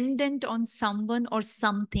dependent on someone or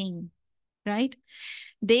something, right?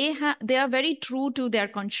 They are very true to their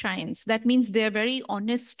conscience. That means they're very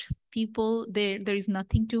honest people. There is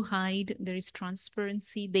nothing to hide. There is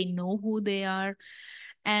transparency. They know who they are,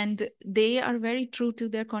 and they are very true to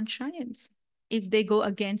their conscience. If they go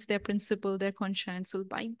against their principle, their conscience will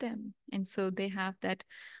bite them. And so they have that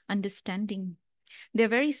understanding. They're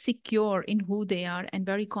very secure in who they are and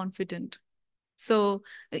very confident. So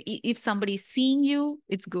if somebody's seeing you,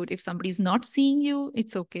 it's good. If somebody's not seeing you,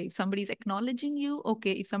 it's okay. If somebody's acknowledging you,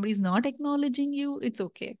 okay. If somebody's not acknowledging you, it's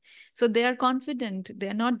okay. So they are confident.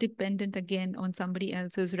 They're not dependent again on somebody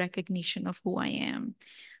else's recognition of who I am.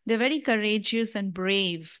 They're very courageous and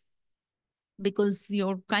brave because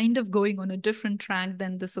you're kind of going on a different track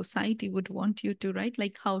than the society would want you to, right?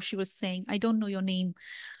 Like how she was saying, I don't know your name,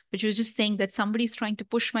 but she was just saying that somebody's trying to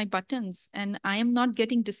push my buttons and I am not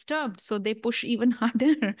getting disturbed. So they push even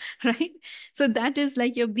harder, right? So that is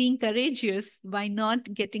like you're being courageous by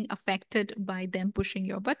not getting affected by them pushing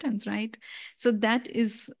your buttons, right? So that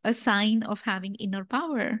is a sign of having inner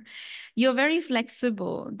power. You're very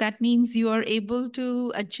flexible. That means you are able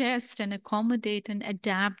to adjust and accommodate and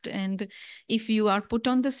adapt. And if you are put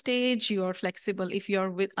on the stage, you are flexible. If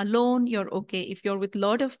you're with alone, you're okay. If you're with a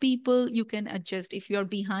lot of people, you can adjust. If you're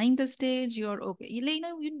behind the stage, you're okay. You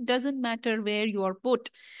know, it doesn't matter where you are put,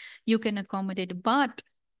 you can accommodate. But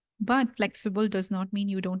flexible does not mean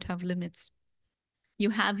you don't have limits. You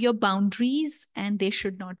have your boundaries and they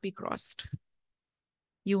should not be crossed.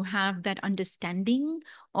 You have that understanding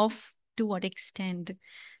of to what extent.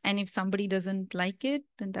 And if somebody doesn't like it,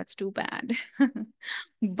 then that's too bad.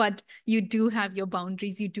 But you do have your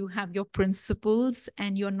boundaries, you do have your principles,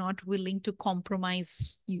 and you're not willing to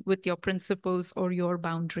compromise with your principles or your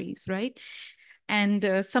boundaries, right?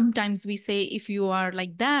 And sometimes we say, if you are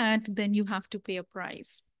like that, then you have to pay a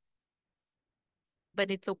price.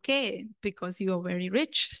 But it's okay because you are very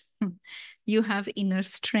rich. You have inner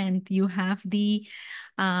strength. You have the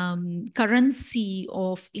currency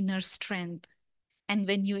of inner strength. And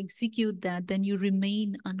when you execute that, then you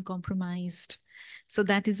remain uncompromised. So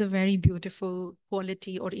that is a very beautiful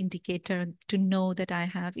quality or indicator to know that I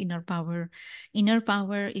have inner power. Inner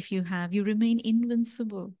power, if you have, you remain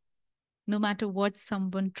invincible. No matter what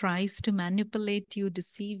someone tries to manipulate you,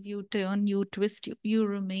 deceive you, turn you, twist you, you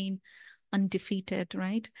remain undefeated,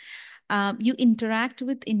 right? You interact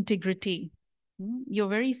with integrity. You're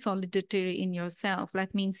very solitary in yourself.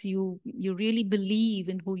 That means you really believe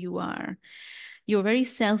in who you are. You're very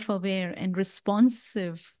self-aware and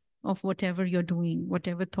responsive of whatever you're doing,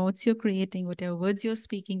 whatever thoughts you're creating, whatever words you're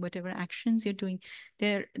speaking, whatever actions you're doing.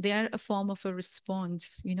 They're a form of a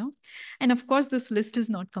response, you know. And of course, this list is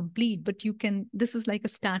not complete, but you can, this is like a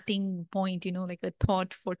starting point, you know, like a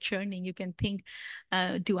thought for churning. You can think,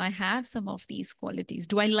 do I have some of these qualities?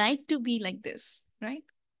 Do I like to be like this, right?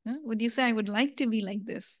 Would you say I would like to be like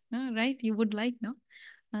this? Right? You would like, no?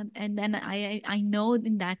 And then I know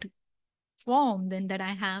in that form then that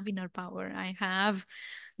I have inner power. I have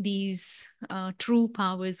these true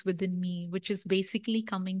powers within me, which is basically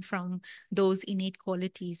coming from those innate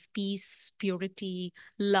qualities, peace, purity,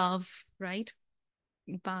 love, right?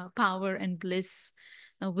 Power and bliss,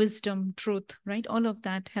 wisdom, truth, right? All of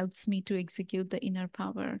that helps me to execute the inner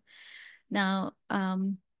power. Now,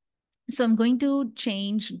 so I'm going to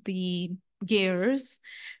change the gears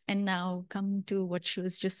and now come to what she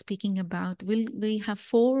was just speaking about. We have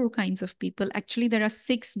 4 kinds of people. Actually, there are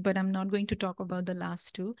 6, but I'm not going to talk about the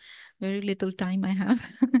last 2. Very little time I have.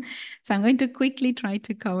 So I'm going to quickly try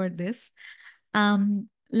to cover this.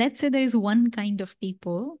 Let's say there is one kind of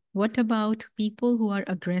people. What about people who are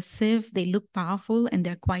aggressive? They look powerful and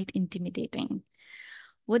they're quite intimidating.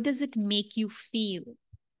 What does it make you feel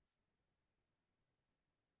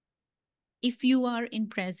if you are in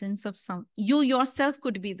presence of some? You yourself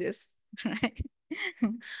could be this, right?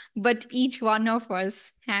 But each one of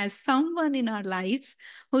us has someone in our lives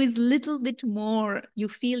who is little bit more, you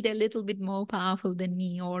feel they're a little bit more powerful than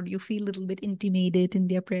me, or you feel a little bit intimidated in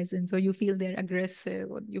their presence, or you feel they're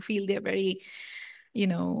aggressive, or you feel they're very,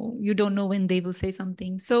 you don't know when they will say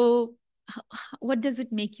something. So what does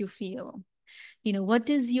it make you feel? What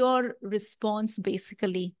is your response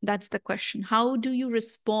basically? That's the question. How do you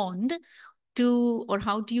respond to, or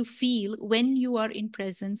how do you feel when you are in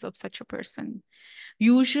presence of such a person?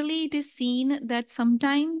 Usually it is seen that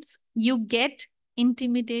sometimes you get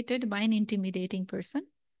intimidated by an intimidating person,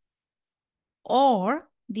 or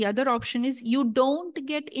the other option is you don't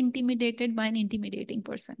get intimidated by an intimidating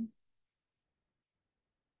person.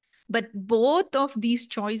 But both of these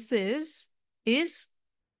choices is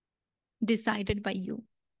decided by you.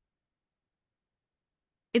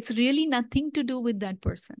 It's really nothing to do with that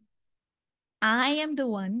person. I am the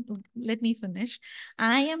one, let me finish.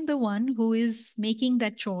 I am the one who is making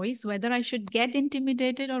that choice, whether I should get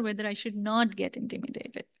intimidated or whether I should not get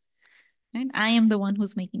intimidated. Right? I am the one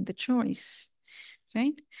who's making the choice.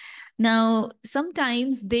 Right? Now,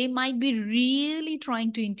 sometimes they might be really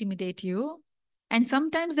trying to intimidate you. And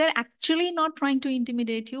sometimes they're actually not trying to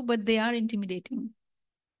intimidate you, but they are intimidating.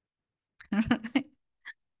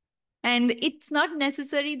 And it's not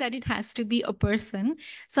necessary that it has to be a person.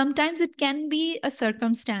 Sometimes it can be a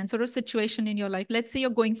circumstance or a situation in your life. Let's say you're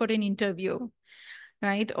going for an interview,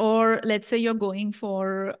 right? Or let's say you're going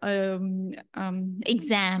for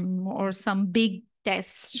exam or some big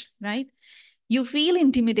test, right? You feel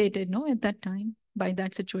intimidated, no, at that time by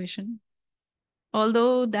that situation.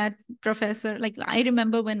 Although that professor, like I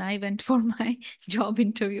remember when I went for my job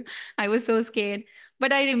interview, I was so scared,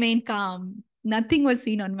 but I remained calm. Nothing was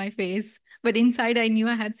seen on my face, but inside I knew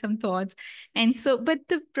I had some thoughts. And so, but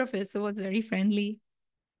the professor was very friendly.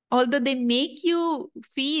 Although they make you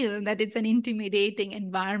feel that it's an intimidating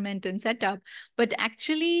environment and setup, but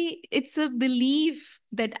actually it's a belief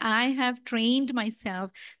that I have trained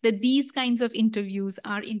myself that these kinds of interviews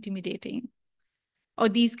are intimidating, or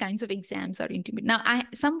these kinds of exams are intimidating. Now,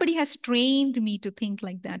 somebody has trained me to think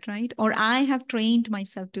like that, right? Or I have trained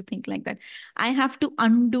myself to think like that. I have to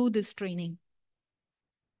undo this training.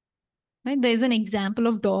 Right? There's an example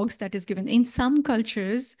of dogs that is given. In some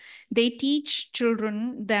cultures, they teach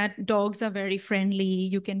children that dogs are very friendly.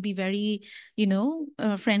 You can be very,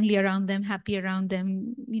 friendly around them, happy around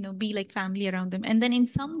them, be like family around them. And then in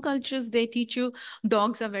some cultures, they teach you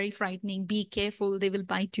dogs are very frightening. Be careful. They will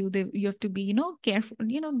bite you. You have to be, careful,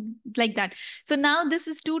 like that. So now this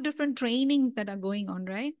is 2 different trainings that are going on,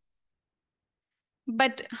 right?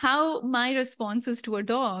 But how my responses to a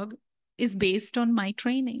dog is based on my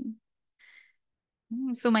training.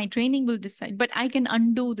 So my training will decide, but I can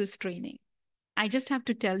undo this training. I just have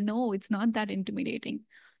to tell, no, it's not that intimidating.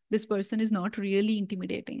 This person is not really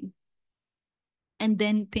intimidating. And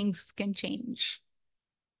then things can change,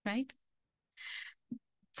 right?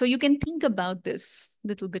 So you can think about this a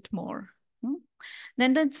little bit more.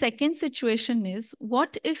 Then the second situation is,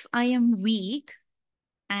 what if I am weak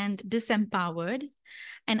and disempowered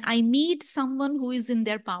and I meet someone who is in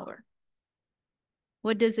their power?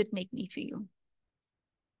 What does it make me feel?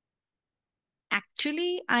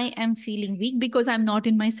 Actually, I am feeling weak because I'm not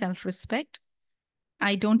in my self-respect.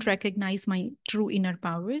 I don't recognize my true inner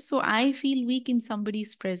power. So I feel weak in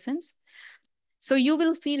somebody's presence. So you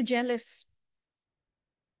will feel jealous.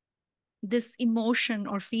 This emotion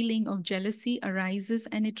or feeling of jealousy arises,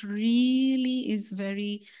 and it really is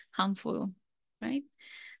very harmful, right?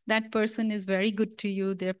 That person is very good to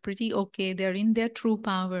you. They're pretty okay. They're in their true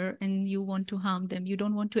power, and you want to harm them. You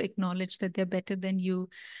don't want to acknowledge that they're better than you,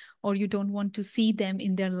 or you don't want to see them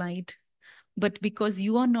in their light. But because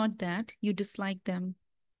you are not that, you dislike them.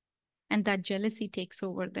 And that jealousy takes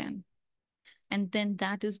over then. And then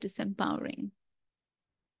that is disempowering.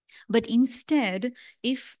 But instead,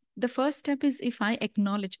 if the first step is if I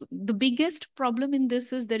acknowledge, the biggest problem in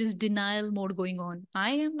this is there is denial mode going on.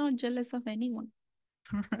 I am not jealous of anyone.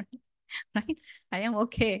 Right? I am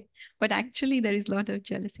okay. But actually, there is a lot of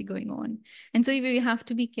jealousy going on. And so we have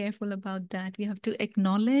to be careful about that. We have to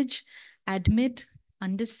acknowledge, admit,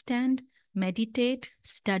 understand, meditate,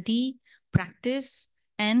 study, practice,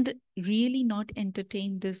 and really not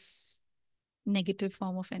entertain this negative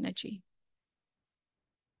form of energy.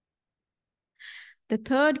 The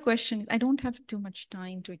third question, I don't have too much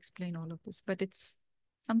time to explain all of this, but it's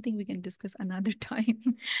something we can discuss another time.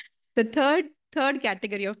 The third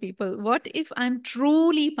category of people, what if I'm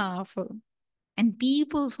truly powerful and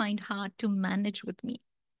people find hard to manage with me?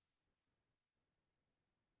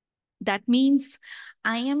 That means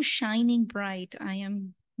I am shining bright. I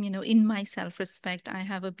am, in my self-respect. I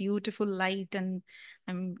have a beautiful light and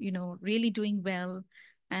I'm, really doing well.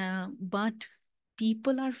 But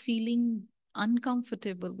people are feeling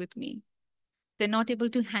uncomfortable with me. They're not able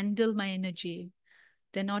to handle my energy.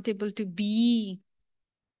 They're not able to be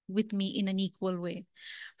with me in an equal way.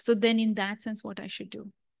 So then in that sense, what I should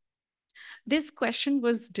do? This question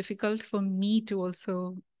was difficult for me to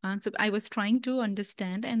also answer. I was trying to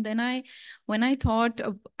understand. And then when I thought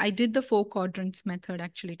of, I did the 4 quadrants method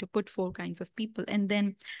actually to put 4 kinds of people. And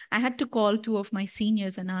then I had to call 2 of my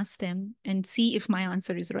seniors and ask them and see if my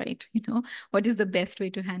answer is right. What is the best way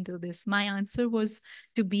to handle this? My answer was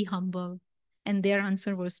to be humble. And their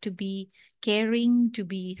answer was to be caring, to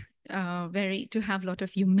be to have a lot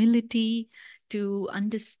of humility, to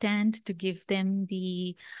understand, to give them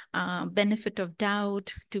the benefit of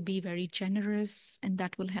doubt, to be very generous, and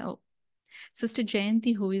that will help. Sister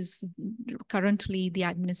Jayanti, who is currently the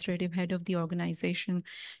administrative head of the organization,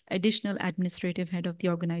 additional administrative head of the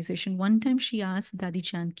organization, one time she asked Dadi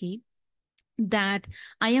Janki that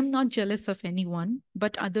I am not jealous of anyone,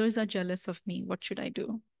 but others are jealous of me. What should I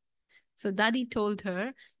do? So Dadi told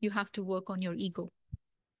her, you have to work on your ego.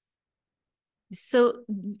 So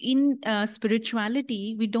in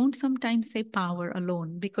spirituality, we don't sometimes say power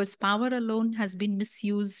alone because power alone has been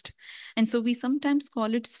misused. And so we sometimes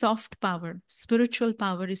call it soft power. Spiritual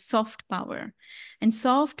power is soft power. And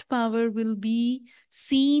soft power will be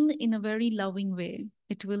seen in a very loving way.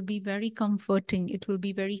 It will be very comforting. It will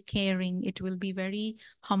be very caring. It will be very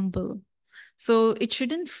humble. So it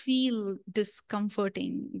shouldn't feel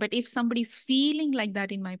discomforting. But if somebody's feeling like that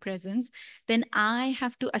in my presence, then I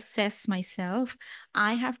have to assess myself.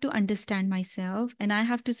 I have to understand myself. And I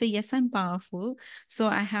have to say, yes, I'm powerful. So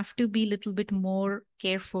I have to be a little bit more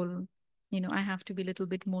careful. I have to be a little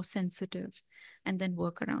bit more sensitive and then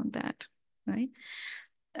work around that. Right.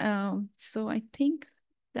 So I think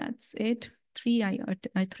that's it. Three I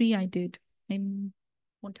did. I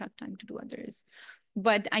won't have time to do others.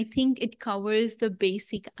 But I think it covers the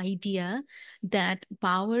basic idea that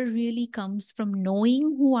power really comes from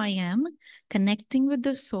knowing who I am, connecting with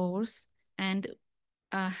the source, and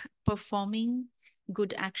performing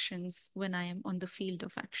good actions when I am on the field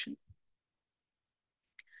of action.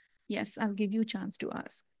 Yes, I'll give you a chance to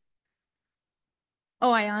ask.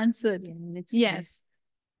 Oh, I answered. Yeah, yes.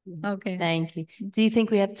 Okay. Thank you. Do you think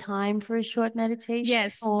we have time for a short meditation?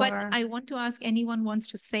 Yes, but I want to ask anyone wants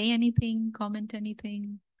to say anything, comment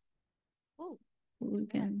anything. Oh, we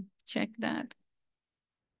can check that.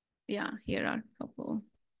 Yeah, here are a couple.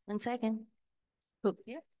 1 second. Oh,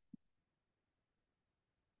 yeah.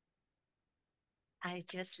 I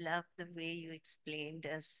just love the way you explained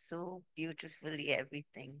us so beautifully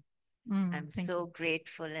everything. I'm so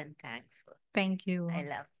grateful and thankful. Thank you. I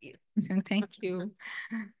love you. Thank you.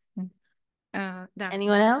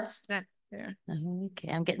 Anyone else? That there. Okay,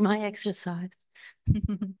 I'm getting my exercise,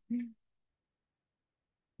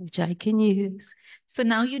 which I can use. So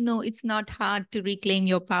now you know it's not hard to reclaim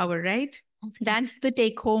your power, right? That's the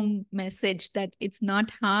take-home message, that it's not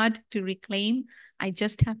hard to reclaim. I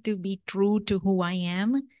just have to be true to who I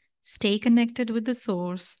am, stay connected with the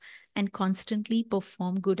source, and constantly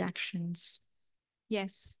perform good actions.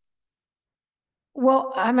 Yes.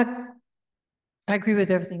 Well, I agree with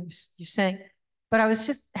everything you're saying, but I was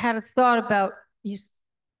just had a thought about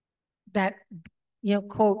that,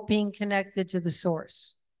 quote, being connected to the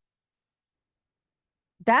source.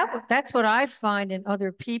 That's what I find in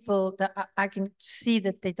other people, that I can see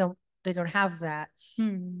that they don't have that.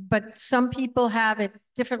 But some people have it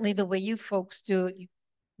differently, the way you folks do it.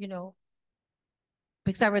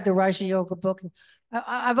 Because I read the Raja Yoga book, and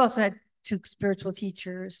I've also had 2 spiritual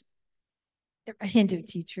teachers, Hindu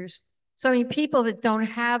teachers. So I mean, people that don't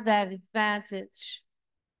have that advantage,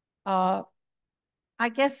 I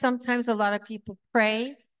guess sometimes a lot of people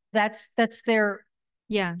pray. That's their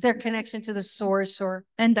Yeah. their connection to the source, or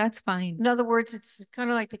And that's fine. in other words, it's kind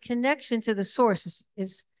of like the connection to the source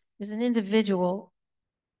is an individual.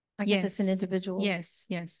 I guess it's an Yes. individual Yes.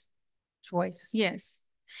 Yes. choice. Yes.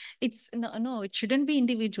 It's no, it shouldn't be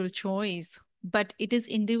individual choice, but it is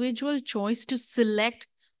individual choice to select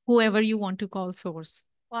whoever you want to call source.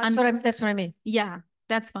 Well, that's what I mean. Yeah,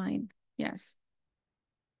 that's fine. Yes.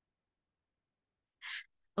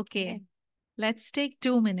 Okay. Let's take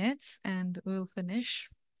 2 minutes and we'll finish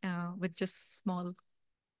with just small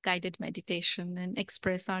guided meditation and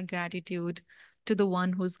express our gratitude to the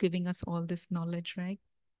one who's giving us all this knowledge, right?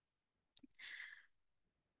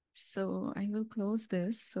 So I will close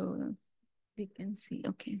this so we can see.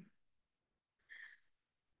 Okay.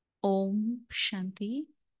 Om Shanti.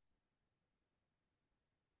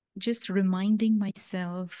 Just reminding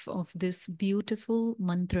myself of this beautiful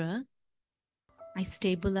mantra, I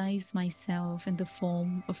stabilize myself in the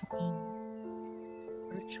form of being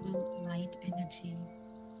spiritual light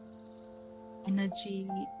energy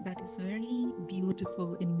that is very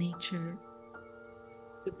beautiful in nature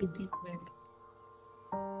to begin with,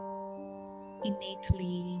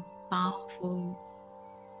 innately powerful,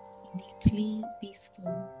 innately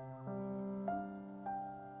peaceful.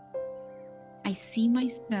 I see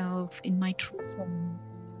myself in my true form.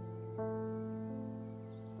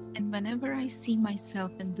 And whenever I see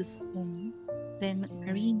myself in this form, then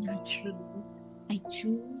very naturally, I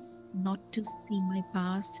choose not to see my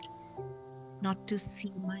past, not to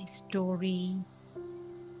see my story.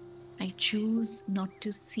 I choose not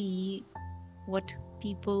to see what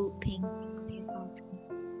people think or say about me.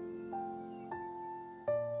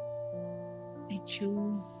 I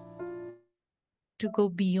choose to go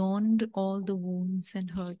beyond all the wounds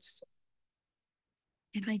and hurts.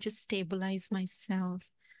 And I just stabilize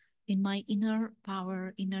myself in my inner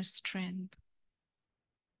power, inner strength.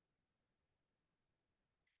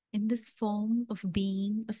 In this form of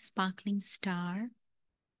being a sparkling star,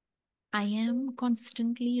 I am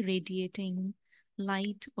constantly radiating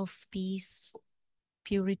light of peace,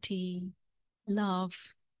 purity,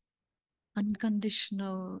 love,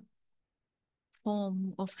 unconditional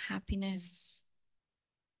form of happiness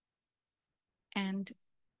and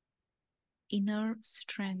inner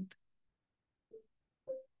strength.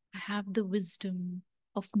 I have the wisdom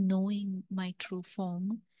of knowing my true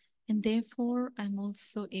form, and therefore I'm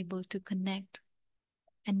also able to connect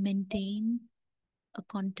and maintain a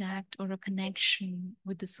contact or a connection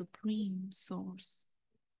with the Supreme Source.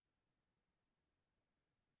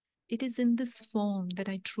 It is in this form that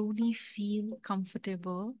I truly feel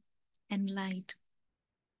comfortable and light.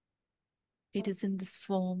 It is in this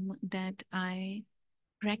form that I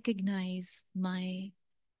recognize my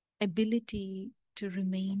ability to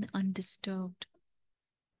remain undisturbed.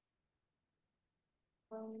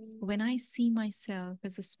 When I see myself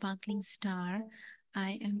as a sparkling star,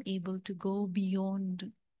 I am able to go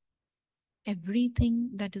beyond everything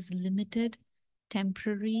that is limited,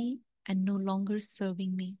 temporary, and no longer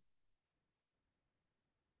serving me.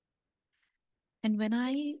 And when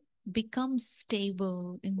I become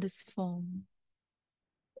stable in this form,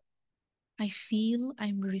 I feel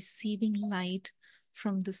I'm receiving light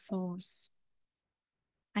from the source.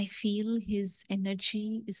 I feel his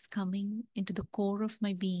energy is coming into the core of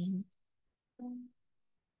my being.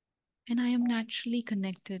 And I am naturally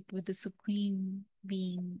connected with the Supreme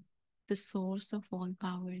Being, the source of all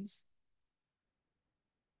powers.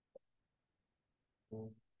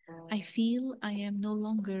 I feel I am no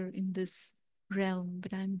longer in this realm,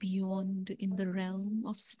 but I'm beyond in the realm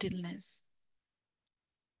of stillness.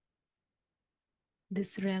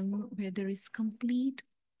 This realm where there is complete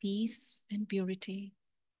peace and purity,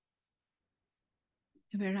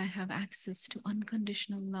 where I have access to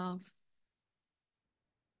unconditional love,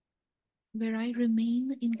 where I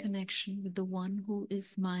remain in connection with the one who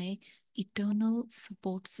is my eternal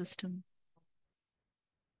support system.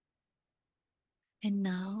 And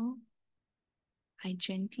now I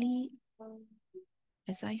gently,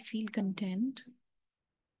 as I feel content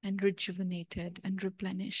and rejuvenated and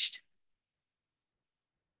replenished,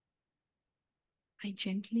 I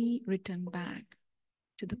gently return back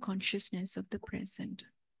to the consciousness of the present.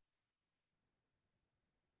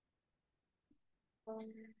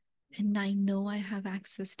 And I know I have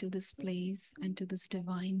access to this place and to this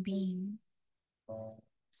divine being.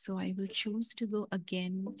 So I will choose to go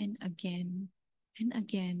again and again and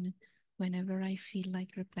again whenever I feel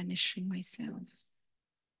like replenishing myself.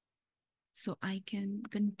 So I can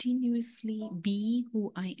continuously be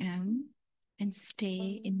who I am and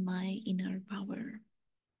stay in my inner power.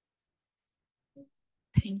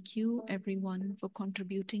 Thank you, everyone, for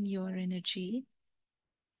contributing your energy.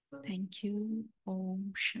 Thank you.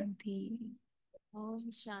 Om Shanti. Om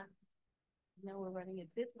Shanti. No, we're running a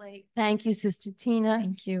bit late. Thank you, Sister Tina.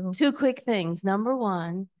 Thank you. Two quick things. Number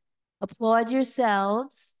one, applaud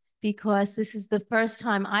yourselves because this is the first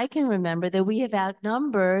time I can remember that we have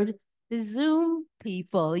outnumbered the Zoom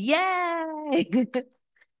people. Yay!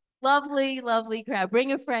 Lovely, lovely crowd.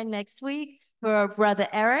 Bring a friend next week for our brother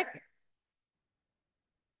Eric.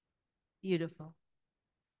 Beautiful.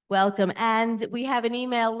 Welcome. And we have an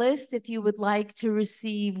email list if you would like to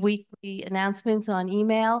receive weekly announcements on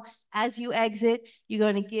email. As you exit, you're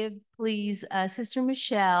going to give, please, Sister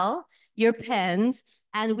Michelle, your pens,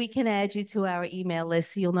 and we can add you to our email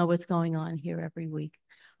list so you'll know what's going on here every week.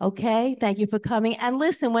 Okay, thank you for coming. And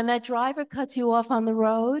listen, when that driver cuts you off on the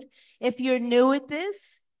road, if you're new at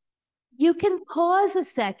this, you can pause a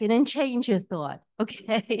second and change your thought,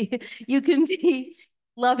 okay? You can be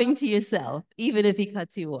loving to yourself, even if he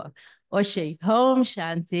cuts you off. Or she. Home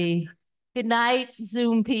Shanti. Good night,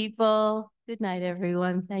 Zoom people. Good night,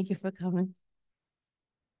 everyone. Thank you for coming.